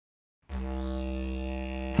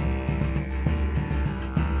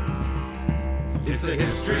It's the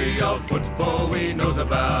history of football we knows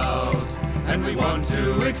about, and we want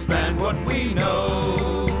to expand what we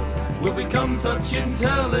know. We'll become such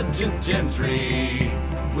intelligent gentry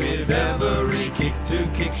with every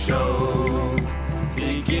kick-to-kick show.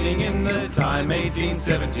 Beginning in the time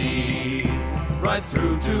 1870s, right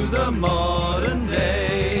through to the modern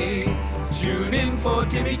day. Tune in for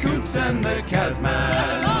Timmy Coops and the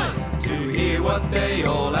Kazman to hear what they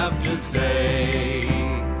all have to say.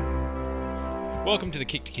 Welcome to the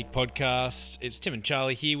Kick to Kick podcast. It's Tim and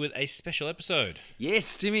Charlie here with a special episode.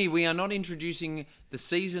 Yes, Timmy, we are not introducing the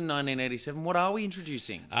season 1987. What are we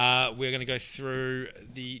introducing? We're going to go through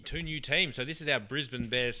the two new teams. So this is our Brisbane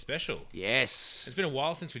Bears special. Yes. It's been a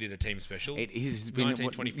while since we did a team special. It has been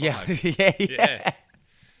 1925. Yeah.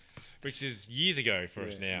 Which is years ago for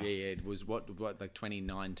us now. Yeah, it was what like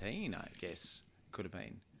 2019, I guess. Could have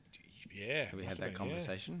been. Yeah. We had that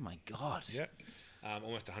conversation. Yeah. My God. Yeah.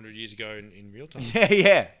 Almost 100 years ago in real time.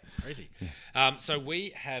 Yeah. Crazy. So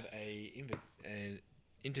we have an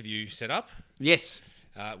interview set up. Yes.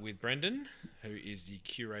 With Brendan, who is the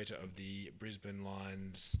curator of the Brisbane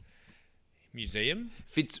Lions Museum.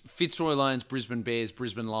 Fitzroy Lions, Brisbane Bears,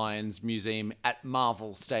 Brisbane Lions Museum at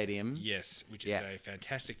Marvel Stadium. Yes, which is a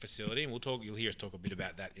fantastic facility, and you'll hear us talk a bit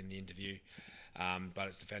about that in the interview. But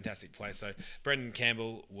it's a fantastic place. So Brendan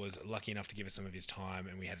Campbell was lucky enough to give us some of his time,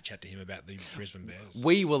 and we had a chat to him about the Brisbane Bears.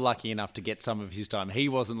 We were lucky enough to get some of his time. He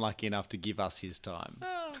wasn't lucky enough to give us his time.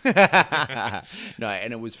 Oh. No,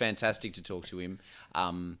 and it was fantastic to talk to him.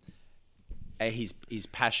 His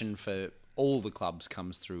passion for all the clubs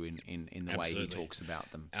comes through in the way he talks about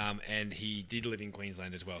them. And he did live in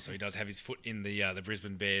Queensland as well, so he does have his foot in the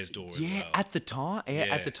Brisbane Bears door as well. Yeah, at the time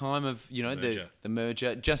of the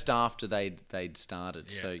merger, just after they'd started.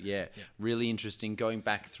 Yeah. So really interesting. Going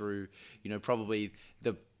back through, probably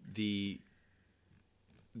the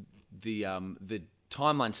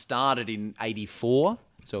timeline started in '84.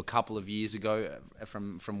 So a couple of years ago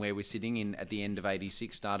from where we're sitting at the end of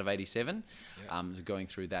 86, start of 87, going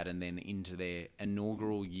through that and then into their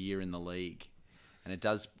inaugural year in the league. And it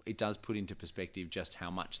does put into perspective just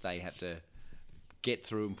how much they had to get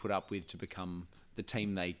through and put up with to become the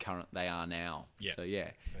team they are now. Yeah. So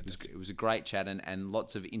it was a great chat and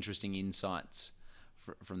lots of interesting insights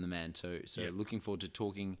from the man too. So looking forward to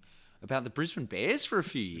talking about the Brisbane Bears for a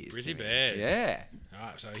few years. Brisbane Bears. Yeah. All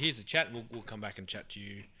right, so here's the chat. We'll come back and chat to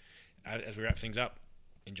you as we wrap things up.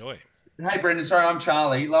 Enjoy. Hey, Brendan. Sorry, I'm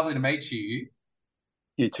Charlie. Lovely to meet you.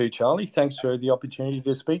 You too, Charlie. Thanks for the opportunity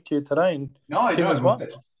to speak to you today. And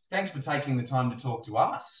thanks for taking the time to talk to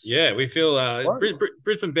us. Yeah, we feel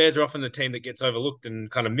Brisbane Bears are often the team that gets overlooked and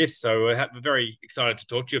kind of missed, so we're very excited to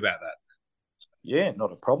talk to you about that. Yeah,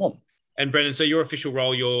 not a problem. And Brendan, so your official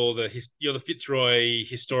role, you're the Fitzroy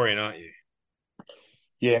historian, aren't you?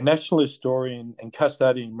 Yeah, national historian and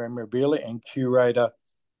custodian memorabilia and curator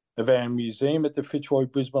of our museum at the Fitzroy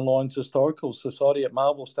Brisbane Lions Historical Society at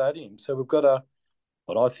Marvel Stadium. So we've got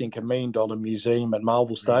what I think $1 million museum at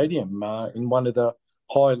Marvel Stadium in one of the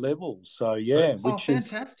high levels. So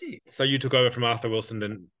fantastic. So you took over from Arthur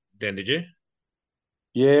Wilson then did you?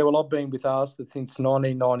 Yeah, well, I've been with Arthur since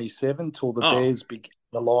 1997 till the Bears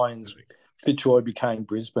the Lions, Fitzroy became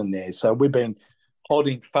Brisbane there. So we've been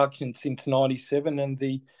holding function since 97 and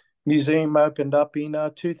the museum opened up in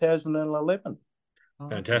 2011.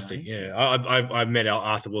 Fantastic. Yeah. I've met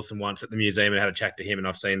Arthur Wilson once at the museum and had a chat to him and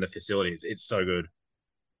I've seen the facilities. It's so good.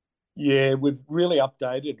 Yeah, we've really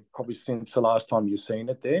updated probably since the last time you've seen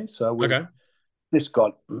it there. So we've just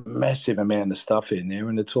got a massive amount of stuff in there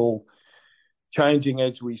and it's all changing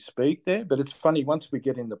as we speak there, but it's funny once we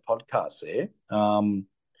get in the podcast there.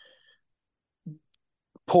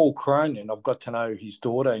 Paul Cronin, I've got to know his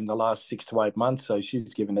daughter in the last 6 to 8 months, so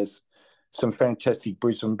she's given us some fantastic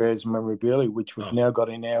Brisbane Bears memorabilia, which we've now got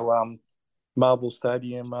in our Marvel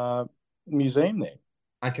Stadium museum there.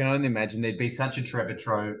 I can only imagine there'd be such a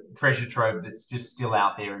treasure trove that's just still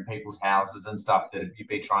out there in people's houses and stuff that you'd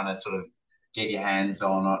be trying to sort of get your hands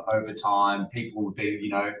on over time. People would be,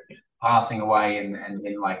 passing away and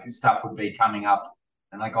then like stuff would be coming up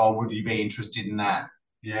and like, oh, would you be interested in that?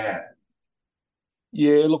 Yeah.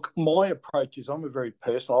 Yeah, look, my approach is I'm a very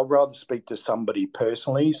personal. I'd rather speak to somebody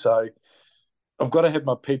personally. So I've got to have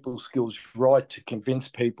my people skills right to convince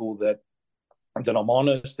people that I'm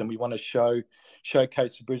honest and we want to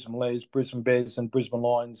showcase the Brisbane Bears and Brisbane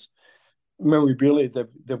Lions memorabilia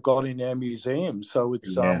they've got in our museum. So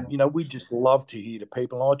it's, we just love to hear the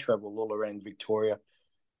people. I travel all around Victoria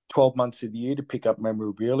 12 months of the year to pick up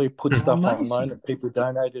memorabilia, put stuff on loan and people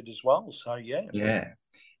donate it as well. So, yeah. Yeah.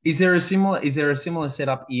 Is there a similar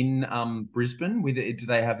setup in Brisbane? With it, do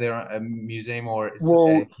they have their museum or a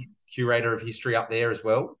Well, curator of history up there as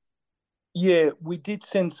well? yeah, we did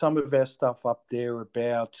send some of our stuff up there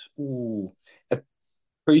about a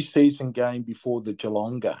pre-season game before the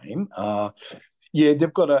Geelong game. Yeah,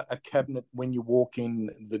 they've got a cabinet when you walk in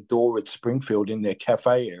the door at Springfield in their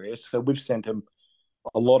cafe area. So we've sent them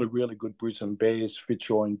a lot of really good Brisbane Bears,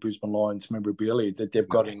 Fitzroy, and Brisbane Lions memorabilia that they've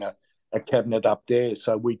got in Nice. a cabinet up there.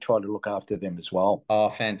 So we try to look after them as well. Oh,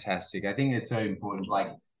 fantastic. I think it's so important. Like,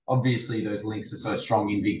 obviously, those links are so strong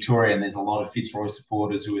in Victoria, and there's a lot of Fitzroy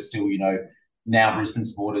supporters who are still, now Brisbane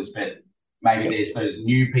supporters, but maybe Yep. there's those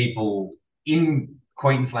new people in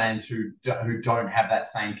Queensland who don't have that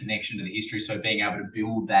same connection to the history. So being able to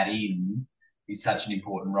build that in is such an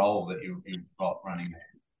important role that you've got running there.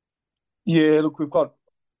 Yeah, look, we've got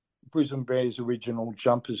Brisbane Bears original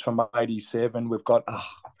jumpers from '87. We've got Oh,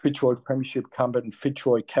 Fitzroy Premiership Cumberland and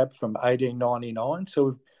Fitzroy Cap from 1899. So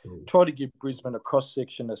we've cool. tried to give Brisbane a cross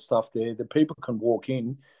section of stuff there that people can walk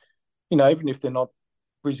in, even if they're not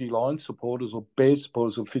Brizzy Lions supporters or Bears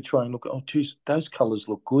supporters or Fitzroy and look, oh, geez, those colours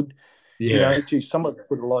look good. Yeah. Geez, someone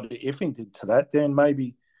put a lot of effort into that. Then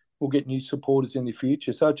maybe we'll get new supporters in the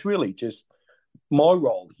future. So it's really just my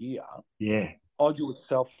role here. Yeah. I do it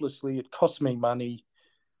selflessly. It costs me money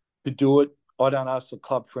to do it. I don't ask the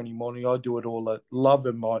club for any money. I do it all at love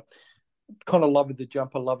of my kind of love of the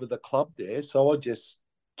jumper, love of the club there. So I just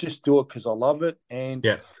do it because I love it. And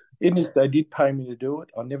Yeah. even if they did pay me to do it,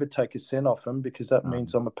 I never take a cent off them because that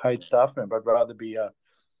means I'm a paid staff member. I'd rather be a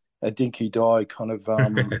dinky die kind of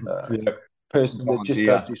person that just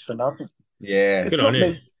does this for nothing. Yeah. It's Good on not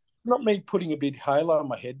you. me. Not me putting a big halo on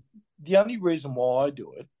my head. The only reason why I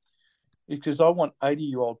do it is because I want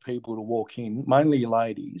 80-year-old people to walk in, mainly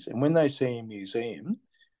ladies, and when they see a museum,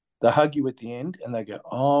 they hug you at the end and they go,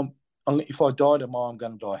 "Oh, if I die tomorrow, I'm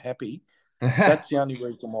going to die happy." That's the only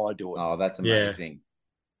reason why I do it. Oh, that's Yeah. amazing.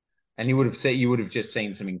 And you would have just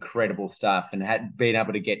seen some incredible stuff and had been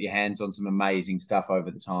able to get your hands on some amazing stuff over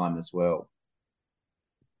the time as well.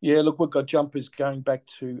 Yeah, look, we've got jumpers going back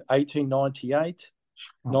to 1898,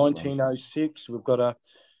 Oh, 1906. We've got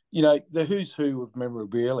the who's who of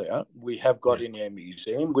memorabilia we have got in our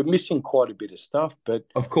museum. We're missing quite a bit of stuff, but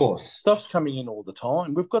of course. stuff's coming in all the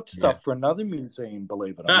time. We've got stuff Yeah. for another museum,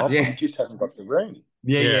 believe it or Ah, not, yeah. but we just haven't got the room.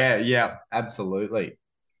 Yeah, absolutely.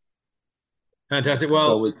 Fantastic. So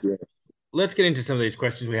Well, let's get into some of these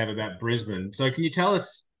questions we have about Brisbane. So, can you tell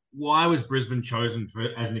us why was Brisbane chosen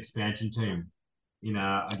as an expansion team in,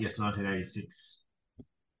 I guess, 1986?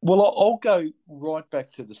 Well, I'll go right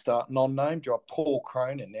back to the start and I'll name drop Paul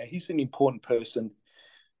Cronin. Now, he's an important person.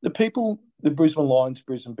 The Brisbane Lions,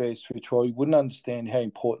 Brisbane Bears, Fitzroy, wouldn't understand how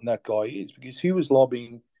important that guy is because he was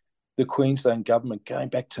lobbying the Queensland government going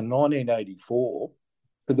back to 1984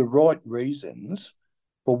 for the right reasons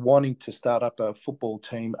for wanting to start up a football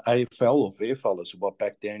team, AFL or VFL as well,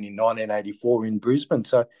 back down in 1984 in Brisbane.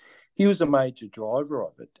 So he was a major driver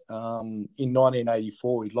of it. In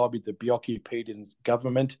 1984, he lobbied the Bjelke-Petersen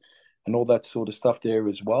government and all that sort of stuff there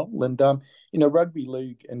as well. And, rugby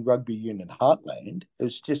league and rugby union heartland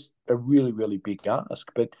is just a really, really big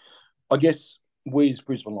ask. But I guess we as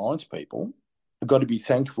Brisbane Lions people have got to be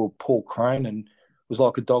thankful Paul Cronin was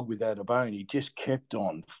like a dog without a bone. He just kept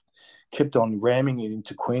on ramming it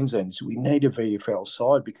into Queensland. So we need a VFL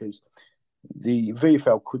side because the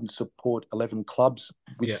VFL couldn't support 11 clubs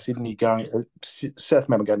with Sydney South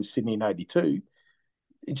Melbourne going to Sydney in 82.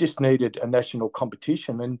 It just needed a national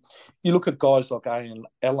competition. And you look at guys like Alan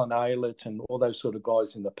Aylett and all those sort of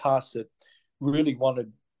guys in the past that really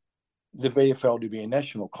wanted the VFL to be a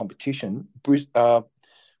national competition.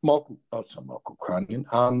 Michael Cronin.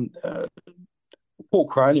 Paul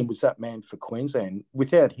Cronin was that man for Queensland.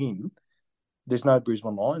 Without him, there's no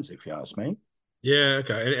Brisbane Lions, if you ask me. Yeah,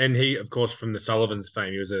 okay. And he, of course, from the Sullivans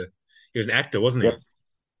fame, he was an actor, wasn't he? Yep.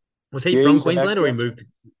 Was he Yeah, from he's an Queensland or he actor. moved?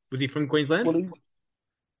 Was he from Queensland?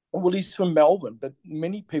 Well, he's from Melbourne, but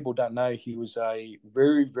many people don't know he was a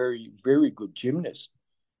very, very, very good gymnast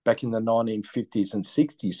back in the 1950s and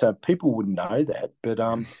 60s. So people wouldn't know that. But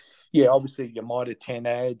obviously your Mitre 10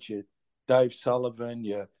 ads, your Dave Sullivan,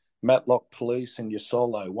 your Matlock Police, and your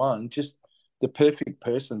Solo One, just the perfect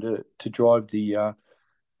person to drive the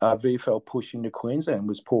VFL push into Queensland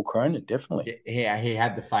was Paul Cronin, definitely. Yeah, he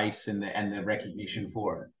had the face and the recognition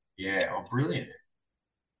for it. Yeah, oh, brilliant.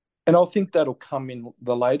 And I think that'll come in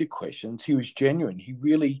the later questions. He was genuine. He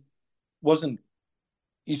really wasn't,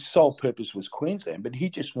 his sole purpose was Queensland, but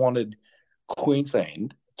he just wanted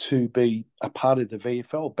Queensland to be a part of the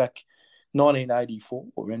VFL back 1984.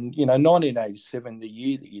 And, 1987, the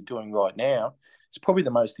year that you're doing right now, it's probably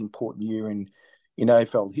the most important year in in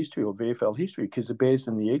AFL history or VFL history, because the Bears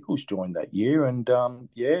and the Eagles joined that year. And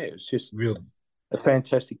it's just a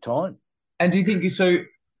fantastic time. And do you think so?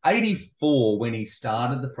 84, when he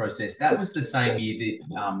started the process, that was the same year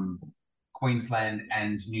that Queensland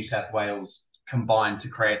and New South Wales combined to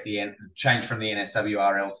create the change from the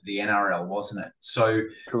NSWRL to the NRL, wasn't it? So,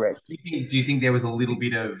 correct. Do you think there was a little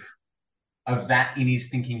bit of that in his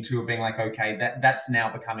thinking too, of being like, okay, that's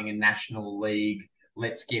now becoming a national league.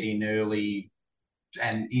 Let's get in early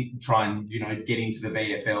and try and get into the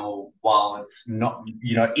VFL while it's not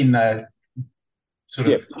in the sort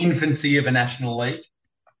of infancy of a national league.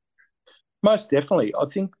 Most definitely. I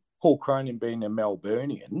think Paul Cronin, being a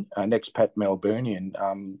Melburnian, an expat Melburnian,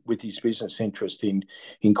 with his business interest in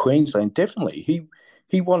Queensland, definitely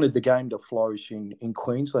he wanted the game to flourish in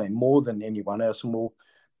Queensland more than anyone else. And we'll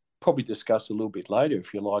probably discuss a little bit later,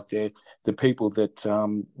 if you like, the people that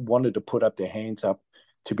wanted to put up their hands up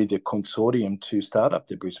to be the consortium to start up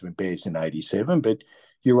the Brisbane Bears in '87. But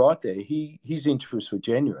you're right there. His interests were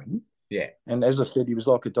genuine. Yeah. And as I said, he was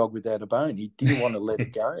like a dog without a bone. He didn't want to let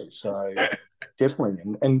it go. So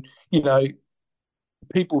definitely. And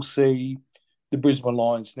people see the Brisbane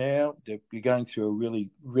Lions now. They're going through a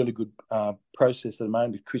really, really good process at the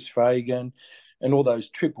moment with Chris Fagan and all those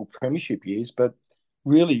triple premiership years. But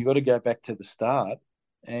really, you've got to go back to the start.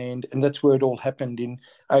 And that's where it all happened in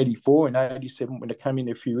 84 and 87 when it came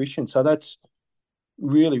into fruition. So that's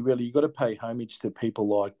really, really, you've got to pay homage to people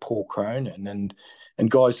like Paul Cronin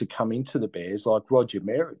and guys that come into the Bears like Roger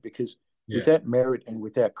Merritt, because without Merritt and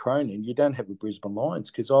without Cronin, you don't have a Brisbane Lions,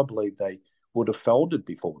 because I believe they would have folded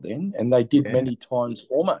before then, and they did many times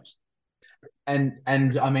almost. And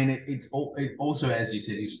I mean, it also, as you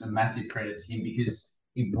said, is a massive credit to him, because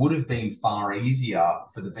it would have been far easier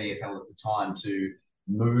for the VFL at the time to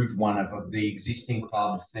move one of the existing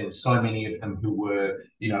clubs. There were so many of them who were,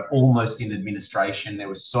 almost in administration. There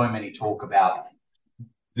was so many talk about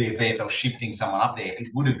the VFL shifting someone up there. It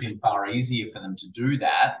would have been far easier for them to do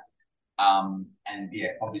that.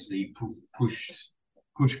 Obviously push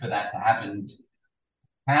for that to happen.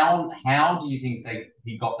 How do you think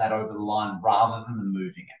he got that over the line rather than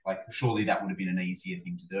moving it? Like, surely that would have been an easier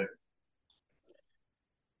thing to do.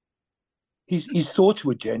 His thoughts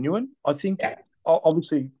were genuine. I think,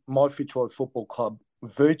 obviously, my Fitzroy Football Club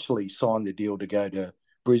virtually signed the deal to go to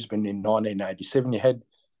Brisbane in 1987. You had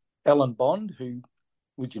Alan Bond, who,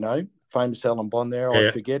 famous Alan Bond there.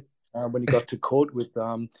 I forget when he got to court with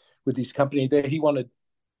his company there. He wanted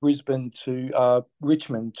Richmond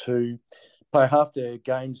to play half their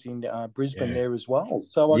games in Brisbane there as well.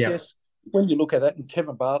 So I guess when you look at it, and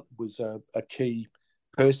Kevin Bartlett was a key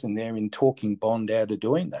person there in talking Bond out of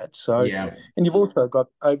doing that. So, and you've also got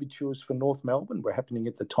overtures for North Melbourne were happening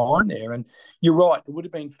at the time there. And you're right, it would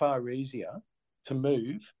have been far easier to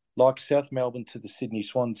move like South Melbourne to the Sydney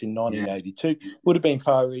Swans in 1982. It would have been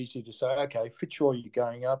far easier to say, okay, Fitzroy, you're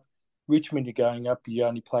going up, Richmond, you're going up, you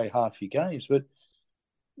only play half your games. But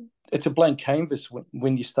it's a blank canvas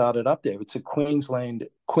when you started up there. It's a Queensland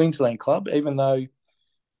club, even though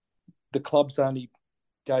the clubs only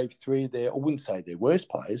gave three of their, I wouldn't say their worst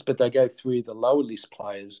players, but they gave three of the lower list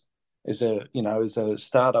players as a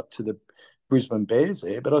start up to the Brisbane Bears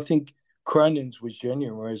there. But I think Cronin's was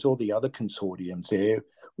genuine, whereas all the other consortiums there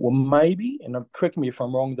were maybe, and correct me if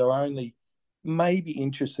I'm wrong, they're only maybe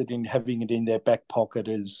interested in having it in their back pocket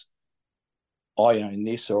as I own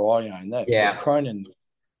this or I own that. Yeah. But Cronin,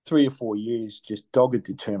 3 or 4 years, just dogged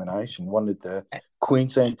determination, wanted the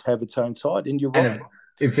Queensland to have its own side. And you're right.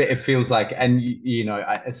 It feels like, and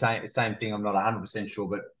same thing. I'm not 100% sure,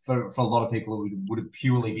 but for a lot of people, it would have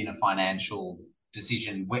purely been a financial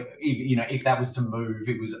decision. If that was to move,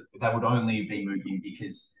 they would only be moving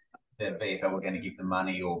because the VFL were going to give them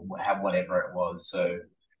money or whatever it was. So,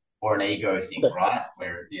 or an ego thing, right?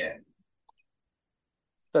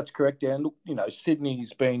 That's correct, Dan. Look,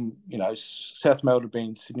 Sydney's been, South Melbourne have been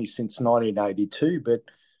in Sydney since 1982, but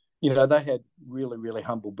they had really, really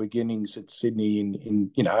humble beginnings at Sydney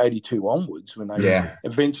in 82 onwards when they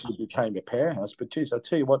eventually became a powerhouse. But geez, I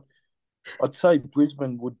tell you what, I'd say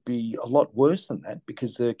Brisbane would be a lot worse than that,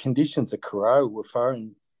 because the conditions at Crow were far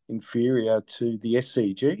inferior to the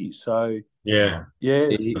SCG. So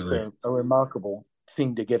it's a remarkable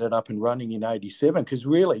thing to get it up and running in 87, because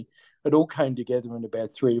really it all came together in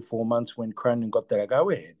about 3 or 4 months when Cronin got that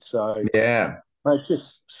go-ahead. So mate,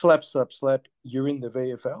 just slap, you're in the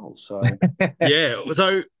VFL. So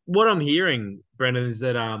So what I'm hearing, Brendan, is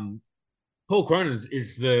that Paul Cronin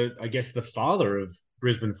is the father of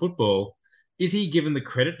Brisbane football. Is he given the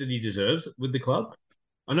credit that he deserves with the club?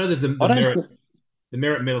 I know there's the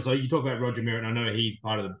Merit medal. So you talk about Roger Merritt. I know he's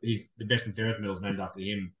the best and fairest medal is named after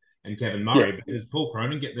him and Kevin Murray. Yeah. But does Paul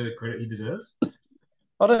Cronin get the credit he deserves?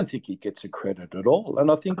 I don't think he gets a credit at all.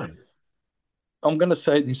 And I think No. I'm going to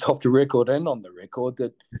say this off the record and on the record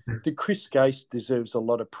that Chris Gase deserves a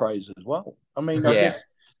lot of praise as well. I mean, I guess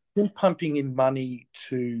him pumping in money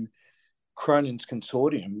to Cronin's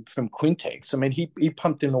consortium from Quintex. I mean, he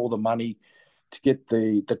pumped in all the money to get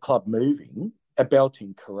the club moving,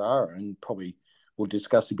 belting Carrara, and probably we'll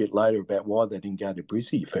discuss a bit later about why they didn't go to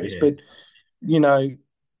Brizzy first. Yeah. But, you know,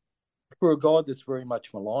 for a guy that's very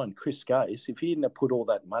much maligned, Chris Gase, if he hadn't have put all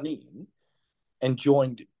that money in and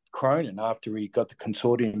joined Cronin after he got the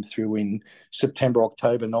consortium through in September,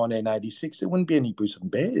 October 1986, there wouldn't be any Brisbane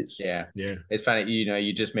Bears. Yeah. Yeah. It's funny,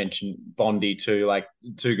 you just mentioned Bondi too, like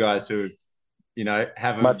two guys who,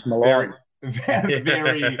 have a Much maligned.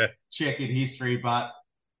 very checkered history, but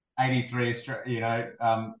 83,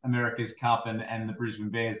 America's Cup and the Brisbane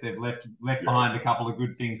Bears, they've left behind a couple of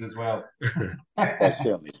good things as well. They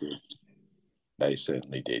certainly did. They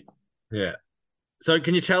certainly did. Yeah. So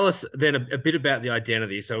can you tell us then a bit about the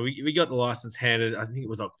identity? So we got the license handed, I think it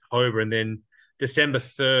was October, and then December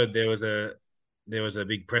 3rd, there was a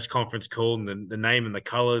big press conference called, and the name and the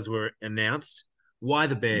colours were announced. Why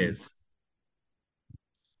the Bears?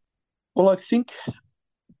 Well, I think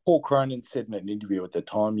Paul Cronin said in an interview at the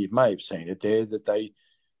time, you may have seen it there, that they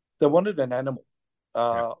wanted an animal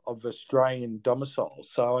of Australian domicile.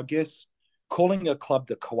 So I guess calling a club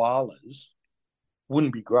the Koalas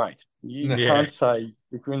wouldn't be great. You can't say,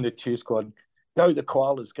 if you're in the cheer squad, go the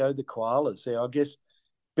Koalas, go the Koalas. Yeah, I guess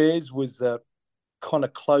Bears was the kind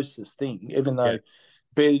of closest thing, even though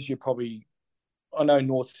Bears, I know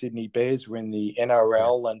North Sydney Bears were in the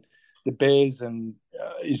NRL, and the Bears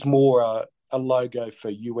is more a logo for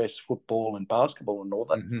US football and basketball and all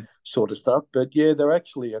that sort of stuff. But yeah, they're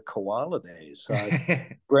actually a koala there. So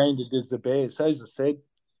branded as the Bears. So as I said,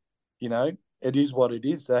 it is what it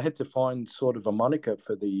is. They had to find sort of a moniker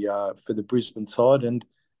for the Brisbane side, and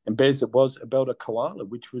Bears it was about a koala,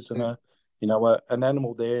 which was an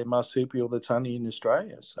animal there, marsupial that's only in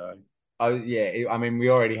Australia. So. Oh yeah, I mean,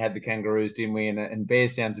 we already had the kangaroos, didn't we? And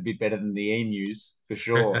Bears sounds a bit better than the emus for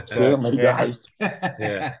sure. Certainly does.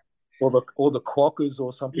 Yeah. Or the quokkas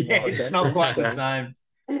or something like that. It's not quite the same.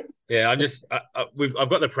 Yeah, I've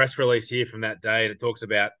got the press release here from that day, and it talks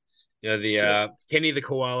about Kenny the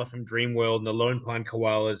koala from Dreamworld and the Lone Pine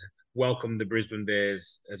Koalas welcome the Brisbane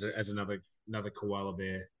Bears as another koala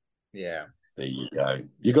bear. Yeah. There you go.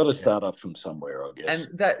 You got to start off from somewhere, I guess.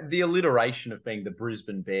 And that the alliteration of being the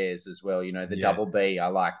Brisbane Bears as well, the double B, I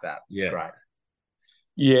like that. It's great.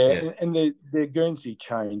 Yeah, and their Guernsey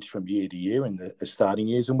changed from year to year in the starting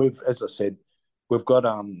years, and as I said, we've got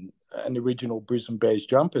an original Brisbane Bears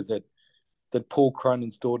jumper that Paul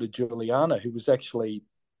Cronin's daughter Juliana, who was actually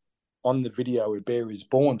on the video where Bear is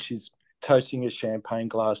born, she's toasting a champagne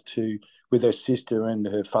glass with her sister and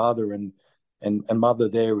her father and mother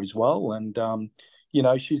there as well, and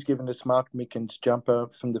she's given us Mark Micken's jumper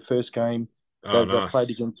from the first game they played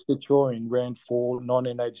against Fitzroy in round 4,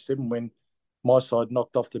 1987, when my side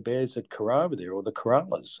knocked off the Bears at Carrara there, or the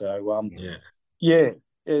Koalas. So,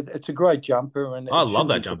 it's a great jumper. And I love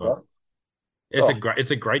that jumper.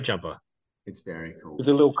 It's a great jumper. It's very cool. There's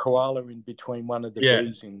a little koala in between one of the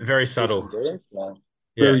bees. Very subtle.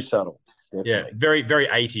 Very subtle. Definitely. Yeah, very, very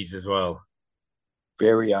 80s as well.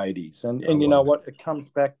 Very 80s. And you know what? It comes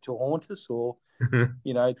back to haunt us, or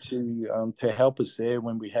to help us there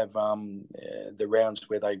when we have the rounds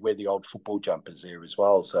where they wear the old football jumpers there as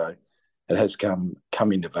well. So it has come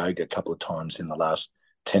into vogue a couple of times in the last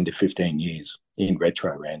 10 to 15 years in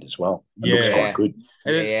retro round as well. It looks quite good.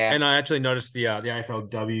 And I actually noticed the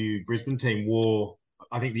AFLW Brisbane team wore,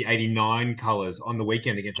 I think, the 89 colours on the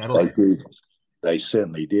weekend against Adelaide. They did. They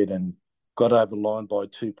certainly did, and got over the line by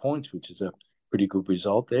 2 points, which is a pretty good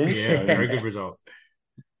result there. Yeah, so, very good result.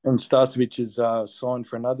 And Starcevic is signed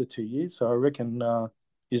for another 2 years, so I reckon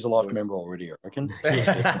he's a life member already, I reckon.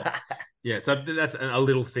 Yeah, so that's a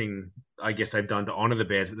little thing I guess they've done to honour the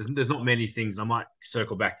Bears, but there's not many things. I might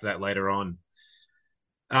circle back to that later on.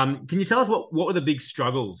 Can you tell us what were the big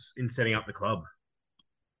struggles in setting up the club?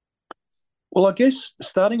 Well, I guess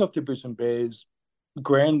starting off the Brisbane Bears,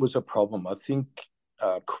 ground was a problem. I think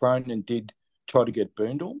Cronin did try to get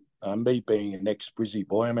Boondall. Me being an ex-Brizzy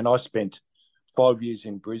boy, I mean, I spent 5 years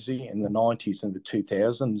in Brizzy in the 90s and the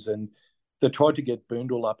 2000s, and they tried to get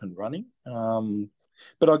Boondall up and running.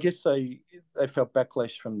 But I guess they felt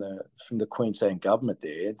backlash from the Queensland government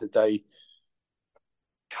there, that they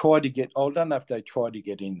try to get, I don't know if they tried to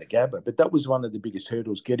get in the Gabba, but that was one of the biggest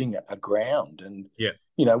hurdles, getting a ground. And,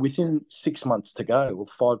 within 6 months to go or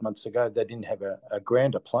 5 months to go, they didn't have a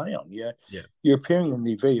ground to play on. You're appearing in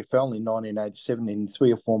the VFL in 1987 in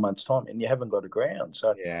 3 or 4 months' time, and you haven't got a ground.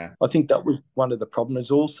 So I think that was one of the problems.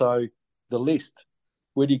 Also, the list.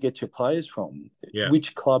 Where do you get your players from?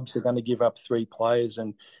 Which clubs are going to give up 3 players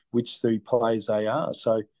and which 3 players they are?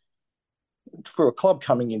 So for a club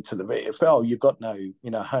coming into the VFL, you've got no,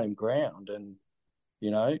 home ground. And,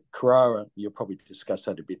 Carrara, you'll probably discuss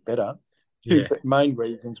that a bit better. 2 main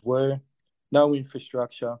reasons were no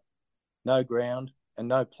infrastructure, no ground, and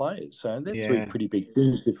no players. So they're 3 pretty big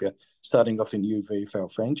things if you're starting off a new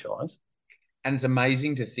VFL franchise. And it's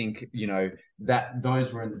amazing to think, that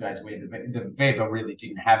those were in the days where the VFL really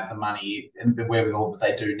didn't have the money and the wherewithal that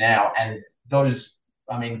they do now. And those,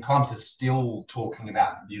 clubs are still talking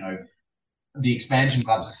about, the expansion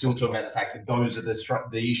clubs are still talking about the fact that those are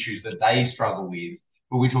the issues that they struggle with.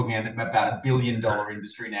 But we're talking about $1 billion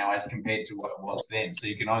industry now as compared to what it was then. So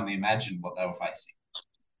you can only imagine what they were facing.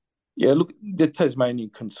 Yeah, look, the Tasmanian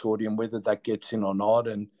Consortium, whether that gets in or not,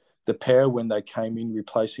 and the Power when they came in,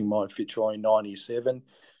 replacing Mike Fitzroy in 97,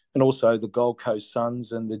 and also the Gold Coast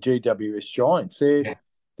Suns and the GWS Giants,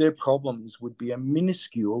 their problems would be a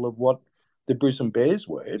minuscule of what the Brisbane Bears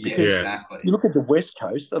were. Because you look at the West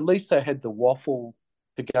Coast, at least they had the waffle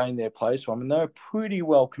to gain their place from, and they were pretty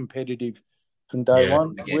well competitive from day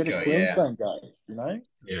one. Where did Queensland go,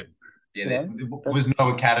 there was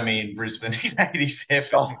no academy in Brisbane in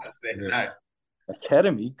 87. No.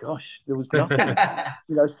 Academy, gosh, there was nothing.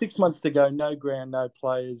 6 months to go, no ground, no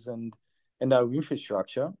players, and no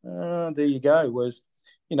infrastructure. There you go. Whereas,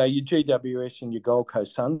 your GWS and your Gold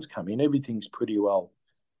Coast Suns come in, everything's pretty well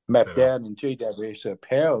mapped out, and GWS are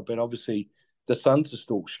Power, but obviously the Suns are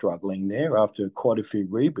still struggling there after quite a few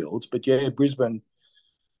rebuilds. But Brisbane,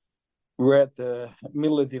 we're at the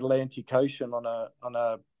middle of the Atlantic Ocean on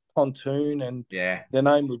a pontoon, and their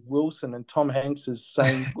name was Wilson, and Tom Hanks is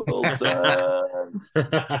saying Wilson.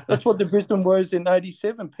 That's what the Brisbane was in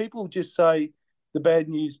 87. People just say the bad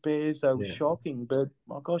news Bears, they were shocking, but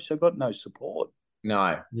my gosh, they got no support.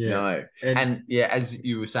 No. And as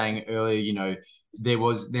you were saying earlier, there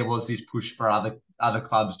was this push for other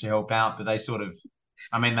clubs to help out, but they sort of,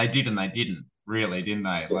 they did and they didn't really, didn't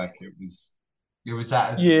they? Like it was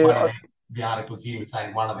that. The articles here was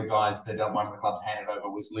saying one of the guys that one of the clubs handed over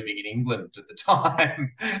was living in England at the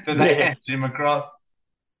time that they handed him across.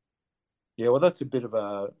 Yeah, well, that's a bit of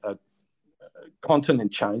a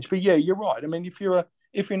continent change. But you're right. If you're an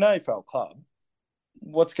AFL club,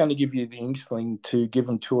 what's going to give you the inkling to give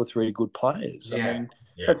them 2 or 3 good players?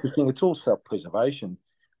 That's the thing. It's all self-preservation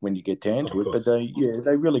when you get down to it. But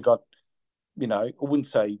they really got, I wouldn't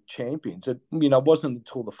say champions. It wasn't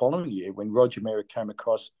until the following year when Roger Merritt came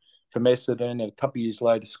across from Essendon, and a couple of years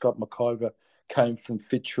later, Scott McIver came from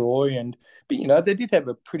Fitzroy. But they did have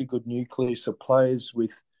a pretty good nucleus of players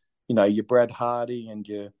with, your Brad Hardy and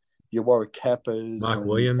your Warwick Kappas, Mark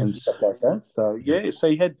Williams, and stuff like that. So so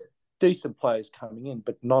you had decent players coming in,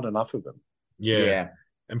 but not enough of them. Yeah.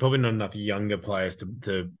 And probably not enough younger players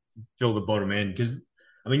to fill the bottom end. Because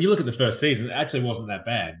you look at the first season, it actually wasn't that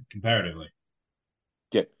bad comparatively.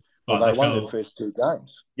 Yeah, well, they won their first 2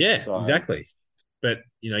 games. Yeah, so, exactly. But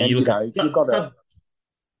you look at. I was going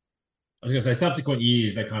to say subsequent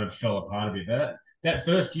years they kind of fell apart a bit. But that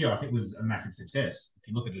first year I think was a massive success if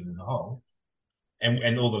you look at it as a whole,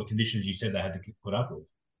 and all the conditions you said they had to put up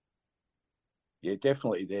with. Yeah,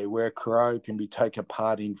 definitely. There, where Crow can be taken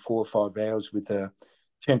apart in 4 or 5 hours with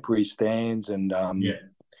temporary stands and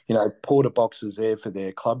porta boxes there for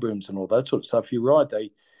their club rooms and all that sort of stuff. You're right.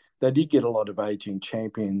 They did get a lot of aging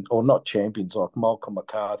champions, or not champions, like Malcolm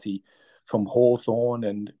McCarthy from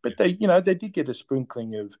Hawthorn, but they did get a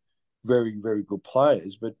sprinkling of very, very good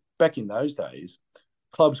players. But back in those days,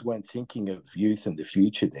 clubs weren't thinking of youth and the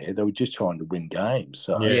future there. They were just trying to win games.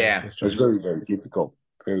 So it was very, very difficult.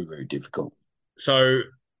 Very, very difficult. So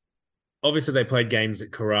obviously they played games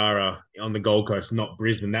at Carrara on the Gold Coast, not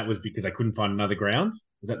Brisbane. That was because they couldn't find another ground.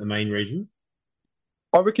 Was that the main reason?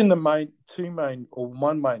 I reckon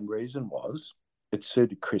one main reason was it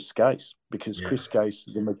suited Chris Gase, because Chris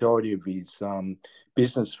Gase, the majority of his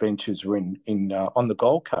business ventures were in on the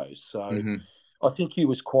Gold Coast. So I think he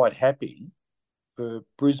was quite happy for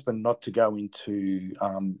Brisbane not to go into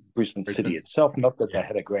Brisbane City itself. Not that they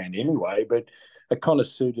had a ground anyway, but it kind of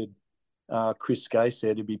suited Chris Gase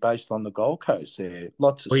there to be based on the Gold Coast there.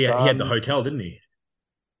 Lots of he had the hotel, didn't he?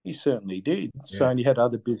 He certainly did. So and he had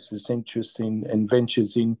other business interests and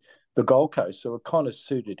ventures in the Gold Coast. So it kind of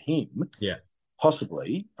suited him. Yeah.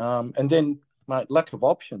 Possibly. And then, mate, lack of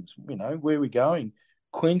options. Where are we going?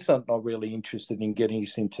 Queensland not really interested in getting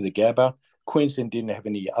us into the Gabba. Queensland didn't have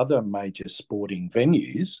any other major sporting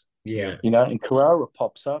venues, Yeah. and Carrara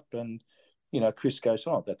pops up and, Chris goes,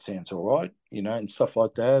 oh, that sounds all right, and stuff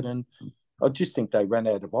like that. And I just think they ran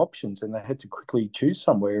out of options and they had to quickly choose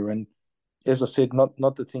somewhere. And as I said, not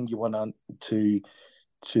the thing you want to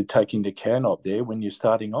take into account of there when you're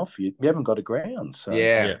starting off. You haven't got a ground. So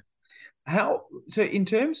Yeah. So in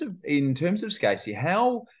terms of Scasey,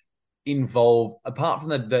 how involved, apart from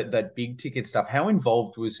that big ticket stuff, how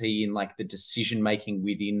involved was he in like the decision making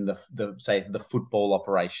within the say the football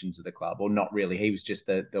operations of the club, or not really? He was just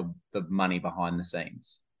the money behind the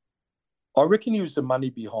scenes. I reckon he was the money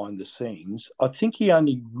behind the scenes. I think he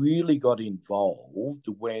only really got involved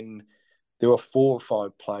when there were 4 or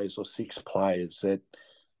 5 players or 6 players that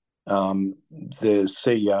the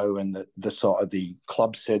CEO and the side of the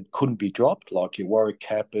club said couldn't be dropped, like your Warwick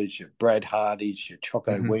Kappas, your Brad Hardys, your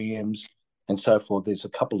Choco Williams, and so forth. There's a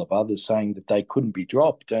couple of others saying that they couldn't be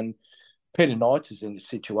dropped. And Peter Knights is in a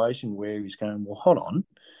situation where he's going, well, hold on.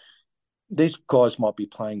 These guys might be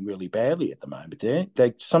playing really badly at the moment.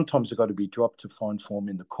 They sometimes have got to be dropped to find form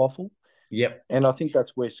in the quaffle. Yep. And I think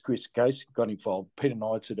that's where Chris Gase got involved. Peter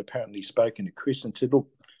Knights had apparently spoken to Chris and said, look,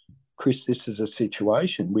 Chris, this is a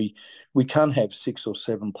situation. We can't have 6 or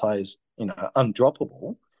 7 players,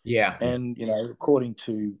 undroppable. Yeah. And, according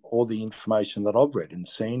to all the information that I've read and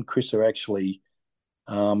seen, Chris are actually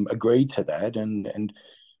agreed to that. And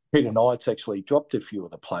Peter Knights actually dropped a few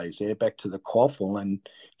of the players there back to the quaffle. And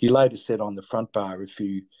he later said on the front bar,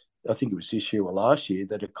 I think it was this year or last year,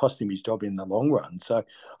 that it cost him his job in the long run. So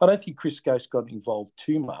I don't think Chris Gase got involved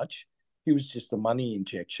too much. He was just a money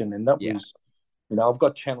injection. And that was, I've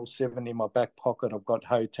got Channel 7 in my back pocket. I've got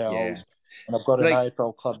hotels and I've got an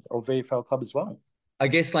AFL club or VFL club as well. I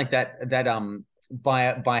guess like that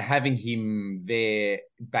by having him there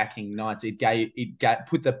backing Knights, it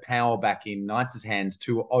put the power back in Knights' hands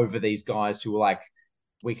over these guys who were like,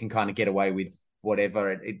 we can kind of get away with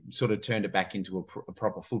whatever. It sort of turned it back into a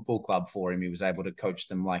proper football club for him. He was able to coach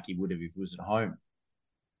them like he would have if he was at home.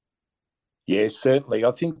 Yeah, certainly.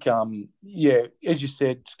 I think, as you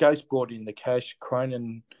said, Skase brought in the cash.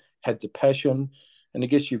 Cronin had the passion. And I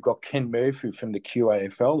guess you've got Ken Murphy from the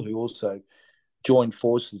QAFL who also joined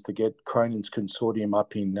forces to get Cronin's consortium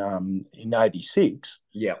up in 86.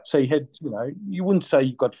 Yeah. So you had, you wouldn't say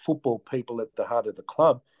you've got football people at the heart of the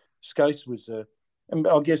club. Skase was and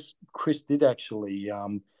I guess Chris did actually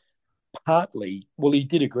partly, he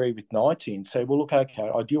did agree with 90 and say, well, look, okay,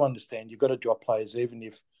 I do understand you've got to drop players even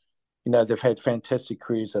if, they've had fantastic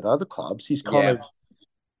careers at other clubs. He's kind of,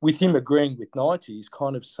 with him agreeing with 90, he's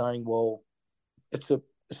kind of saying, well, it's a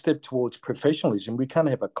step towards professionalism. We can't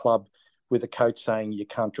have a club with a coach saying you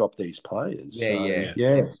can't drop these players.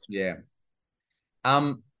 Yeah.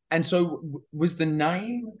 And so was the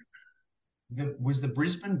name, was the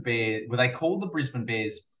Brisbane Bears, were they called the Brisbane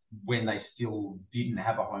Bears when they still didn't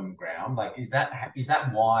have a home ground? Like, is that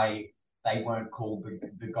why they weren't called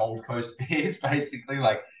the Gold Coast Bears, basically?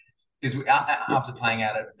 Like, because after playing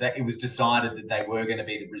out that it was decided that they were going to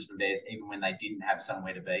be the Brisbane Bears even when they didn't have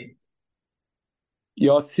somewhere to be.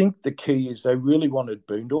 Yeah, I think the key is they really wanted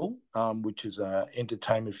Boondall, which is an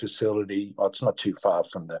entertainment facility. It's not too far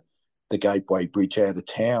from the Gateway Bridge out of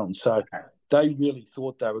town. So they really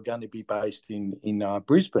thought they were going to be based in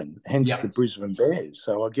Brisbane, hence the Brisbane Bears.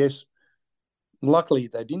 So I guess luckily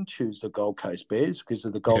they didn't choose the Gold Coast Bears because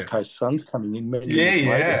of the Gold Coast Suns coming in many years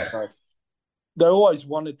later. So they always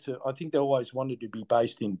wanted to be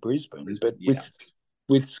based in Brisbane, but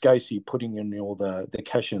with Skasey putting in all the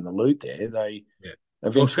cash in the loot there, they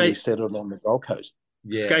eventually settled on the Gold Coast.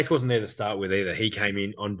 Yeah. Skase wasn't there to start with either. He came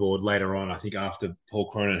in on board later on, I think, after Paul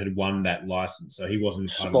Cronin had won that license. So he wasn't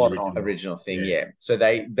part of the original thing. Yeah. So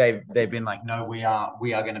they've been like, no, we are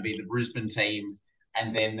going to be the Brisbane team,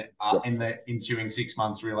 and then in the ensuing 6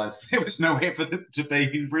 months realised there was nowhere for them to be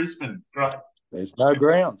in Brisbane. Right. There's no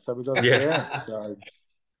ground, so we've got to ground. So,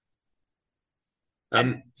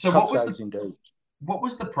 so what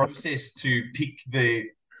was the process to pick the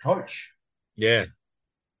coach? Yeah.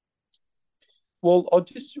 Well, I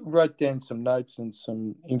just wrote down some notes and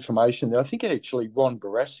some information there. I think actually Ron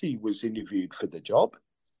Barassi was interviewed for the job.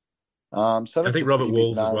 So I think Robert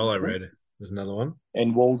Walls as well, I read. There's another one.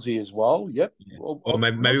 And Wolsey as well, yep. Yeah. Or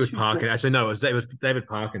maybe it was Parkin. Actually, no, it was David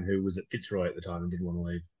Parkin who was at Fitzroy at the time and didn't want to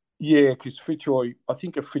leave. Yeah, because Fitzroy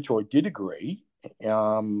did agree. There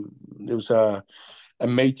was a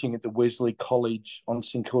meeting at the Wesley College on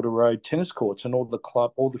St Kilda Road tennis courts, and all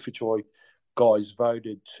the Fitzroy guys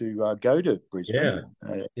voted to go to Brisbane.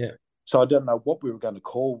 So I don't know what we were going to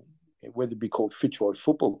call, whether it be called Fitzroy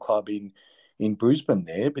Football Club in in Brisbane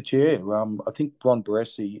there. But yeah, I think Ron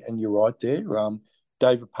Barassi, and you're right there.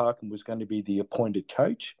 David Parkin was going to be the appointed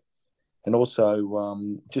coach, and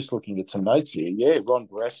also just looking at some notes here, yeah, Ron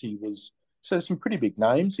Barassi was so some pretty big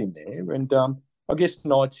names in there, and I guess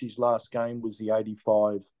Knightsy's last game was the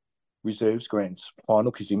 '85 Reserves Grand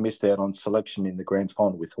Final because he missed out on selection in the grand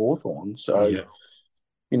final with Hawthorn. So,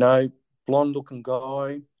 you know, blonde-looking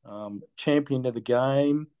guy, champion of the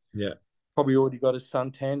game. Yeah. Probably already got a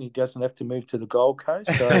suntan. He doesn't have to move to the Gold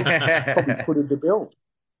Coast, so probably footed the bill.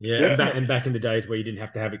 Yeah, and back in the days where you didn't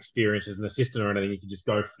have to have experience as an assistant or anything, you could just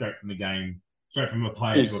go straight from the game, straight from a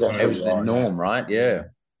player to a coach. It was the norm, right? Yeah.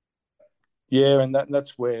 Yeah, and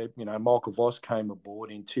that's where, you know, Michael Voss came aboard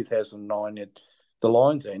in 2009 at the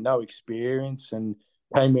Lions there, no experience, and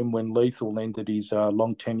came in when Lethal ended his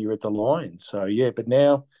long tenure at the Lions. So, yeah, but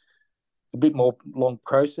now it's a bit more long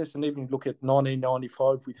process. And even look at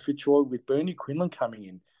 1995 with Fitzroy, with Bernie Quinlan coming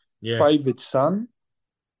in. Favoured son,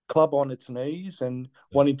 club on its knees, and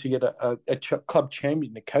wanting to get a club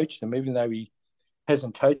champion to coach them, even though he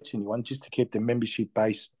hasn't coached anyone, just to keep the membership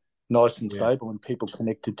base nice and stable and people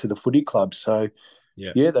connected to the footy club. So,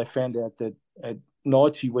 they found out that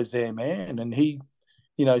Knightsy was their man, and he,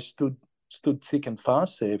 you know, stood thick and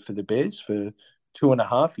fast there for the Bears for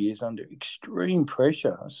 2.5 years under extreme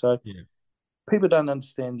pressure. So people don't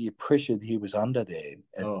understand the pressure that he was under there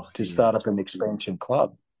to start up an expansion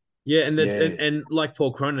club. Yeah, and and like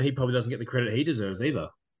Paul Cronin, he probably doesn't get the credit he deserves either.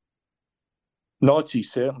 Knightsy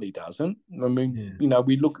certainly doesn't. I mean, you know,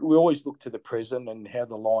 we always look to the present and how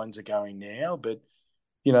the Lions are going now, but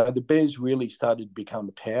you know, the Bears really started to become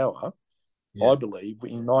a power, I believe,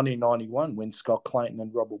 in 1991 when Scott Clayton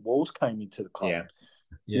and Robert Walls came into the club.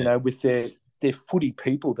 You know, with their footy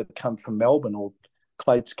people that come from Melbourne, or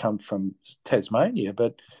Clates come from Tasmania.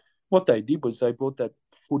 But what they did was they brought that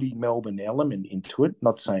footy Melbourne element into it.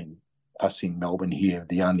 Not saying us in Melbourne here are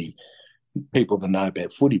the only people that know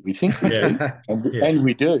about footy. We think we do, and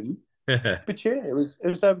we do. But yeah, it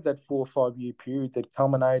was over that 4 or 5 year period that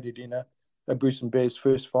culminated in a Brisbane Bears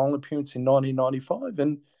first final appearance in 1995.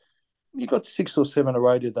 And you got 6 or 7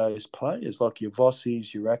 or 8 of those players, like your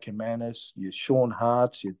Vossies, your Ackermanis, your Sean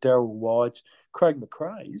Harts, your Darryl Whites, Craig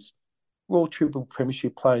McRae's, were all triple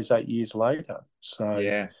premiership players 8 years later.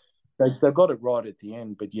 So they got it right at the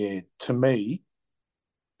end. But yeah, to me,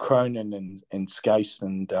 Cronin and Skase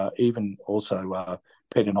and even also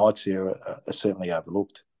Peter Knights there are certainly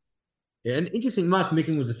overlooked. Yeah, and interesting, Mark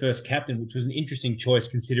Micken was the first captain, which was an interesting choice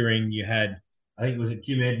considering you had, I think it was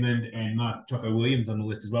Jim Edmund and Mark Choco Williams on the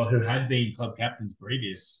list as well, who had been club captains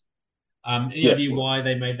previous. Any idea why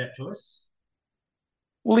they made that choice?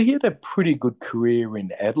 Well, he had a pretty good career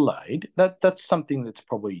in Adelaide. That's something that's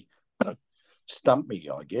probably stumped me,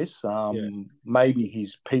 I guess. Maybe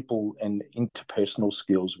his people and interpersonal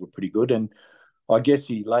skills were pretty good. And I guess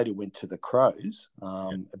he later went to the Crows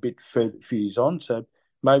a bit further, few years on. So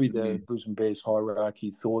maybe the Brisbane Bears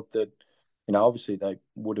hierarchy thought that, you know, obviously they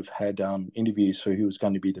would have had interviews for who was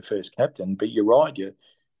going to be the first captain. But you're right, you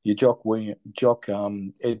Jock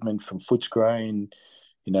Edmund from Footscray, and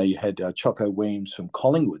you know, you had Choco Williams from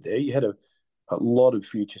Collingwood there. You had a lot of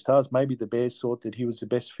future stars. Maybe the Bears thought that he was the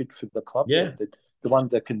best fit for the club. Yeah, that the one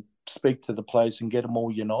that can speak to the players and get them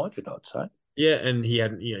all united, I'd say. Yeah, and he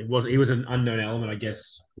had, you know, he was an unknown element, I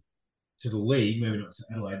guess, to the league. Maybe not to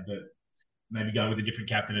Adelaide, but maybe going with a different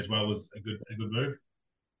captain as well was a good move.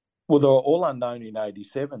 Well, they were all unknown in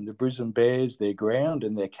 '87. The Brisbane Bears, their ground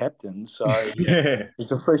and their captain. So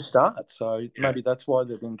it's a fresh start. So maybe that's why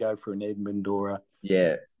they didn't go for an Edmund or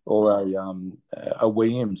a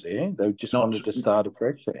Williams there. They just wanted to start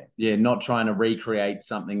afresh there. Yeah, not trying to recreate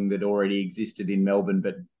something that already existed in Melbourne,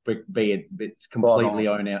 but be its completely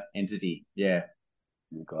own entity. Yeah,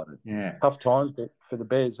 you got it. Yeah, tough time for the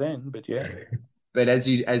Bears then, but yeah. But as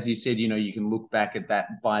you said, you know, you can look back at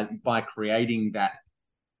that by creating that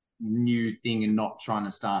new thing and not trying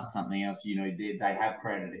to start something else. You know, they have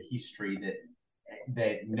created a history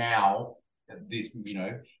that now this, you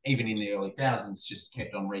know, even in the early thousands, just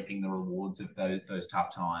kept on reaping the rewards of those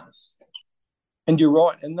tough times. And you're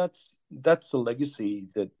right, and that's the legacy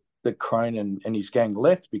that Crane and his gang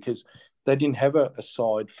left, because they didn't have a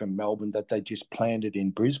side from Melbourne that they just planted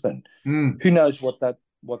in Brisbane. Who knows what that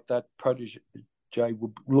protege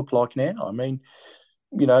would look like now? I mean,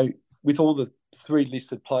 you know, with all the 3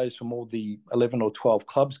 listed players from all the 11 or 12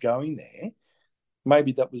 clubs going there,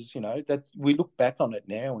 maybe that was, you know, that we look back on it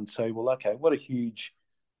now and say, well, okay, what a huge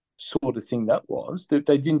sort of thing that was. They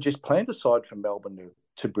didn't just plant a side from Melbourne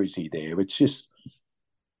to Brizzy there. It's just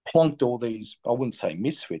plonked all these, I wouldn't say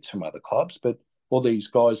misfits from other clubs, but all these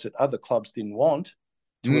guys that other clubs didn't want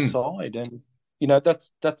to a side. And,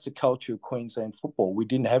 that's the culture of Queensland football. We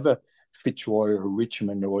didn't have a Fitzroy or a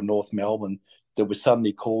Richmond or a North Melbourne that was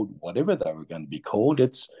suddenly called whatever they were going to be called.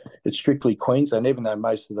 It's strictly Queensland, even though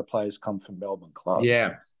most of the players come from Melbourne clubs.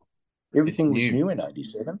 Yeah. Everything was new in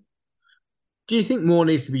 87. Do you think more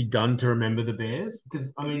needs to be done to remember the Bears?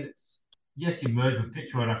 Because, I mean, yes, you merged with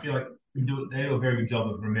Fitzroy, and I feel like they do a very good job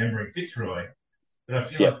of remembering Fitzroy. But I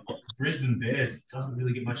feel like Brisbane Bears doesn't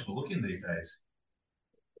really get much of a look in these days.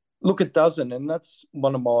 Look, it doesn't, and that's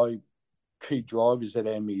one of my key drivers at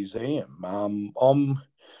our museum. I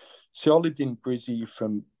lived in Brizzy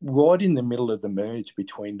from right in the middle of the merge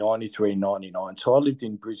between 93 and 99. So I lived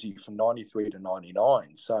in Brizzy from 93 to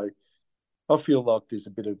 99. So I feel like there's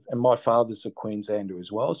a bit of, and my father's a Queenslander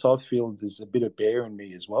as well, so I feel there's a bit of bear in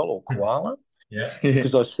me as well, or koala. Yeah.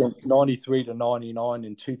 Because I spent 93 to 99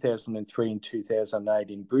 and 2003 and 2008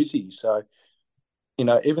 in Brizzy. So,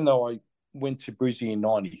 even though I went to Brizzy in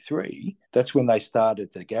 93, that's when they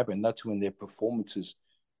started the Gabba, that's when their performances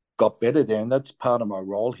got better there. And that's part of my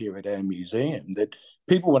role here at our museum, that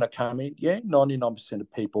people want to come in. Yeah, 99%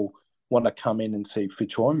 of people want to come in and see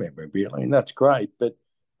Fitzroy memorabilia, and that's great. But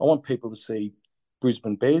I want people to see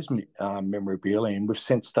Brisbane Bears memorabilia, and we've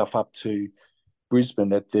sent stuff up to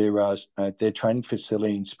Brisbane at their training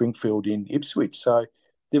facility in Springfield in Ipswich. So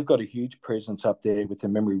they've got a huge presence up there with the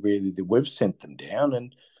memorabilia that we've sent them down.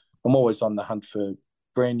 And I'm always on the hunt for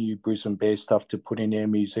brand new Brisbane Bears stuff to put in our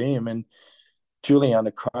museum. And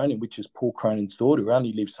Juliana Cronin, which is Paul Cronin's daughter, who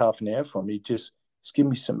only lives half an hour from me, just given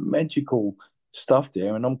me some magical stuff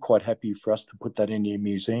there. And I'm quite happy for us to put that in our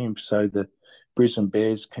museum so the Brisbane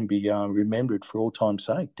Bears can be remembered for all time's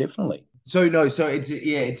sake, definitely. So it's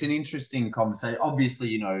an interesting conversation.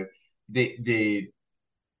 Obviously, it's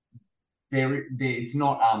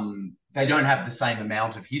not they don't have the same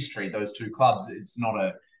amount of history. Those two clubs, it's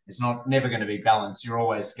not never going to be balanced. You're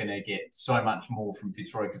always going to get so much more from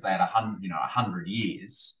Fitzroy because they had 100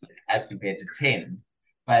 years as compared to 10.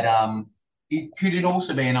 But could it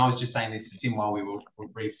also be? And I was just saying this to Tim while we were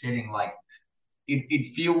resetting. Like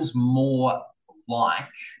it feels more like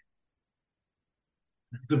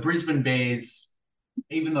the Brisbane Bears,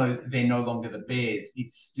 even though they're no longer the Bears,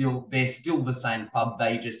 they're still the same club.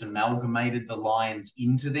 They just amalgamated the Lions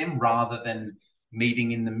into them rather than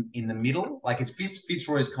meeting in the middle. Like it's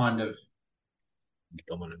Fitzroy's kind of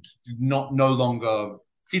dominant. No longer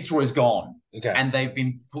Fitzroy's gone. Okay. And they've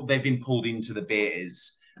been pulled into the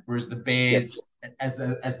Bears. Whereas the Bears, as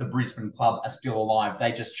the Brisbane club, are still alive.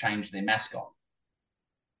 They just changed their mascot.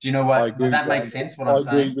 Do you know what? Does that make sense? What I'm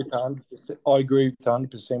saying? I agree with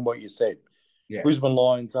 100% what you said. Yeah. Brisbane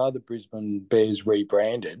Lions are the Brisbane Bears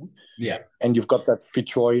rebranded. Yeah. And you've got that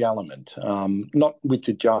Fitzroy element, not with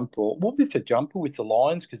the jumper, with the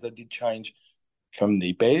Lions, because they did change from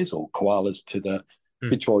the Bears or Koalas to the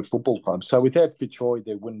Fitzroy Football Club. So without Fitzroy,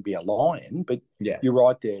 there wouldn't be a Lion. But you're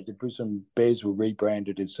right there. The Brisbane Bears were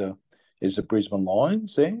rebranded as the Brisbane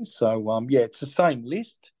Lions there. So, it's the same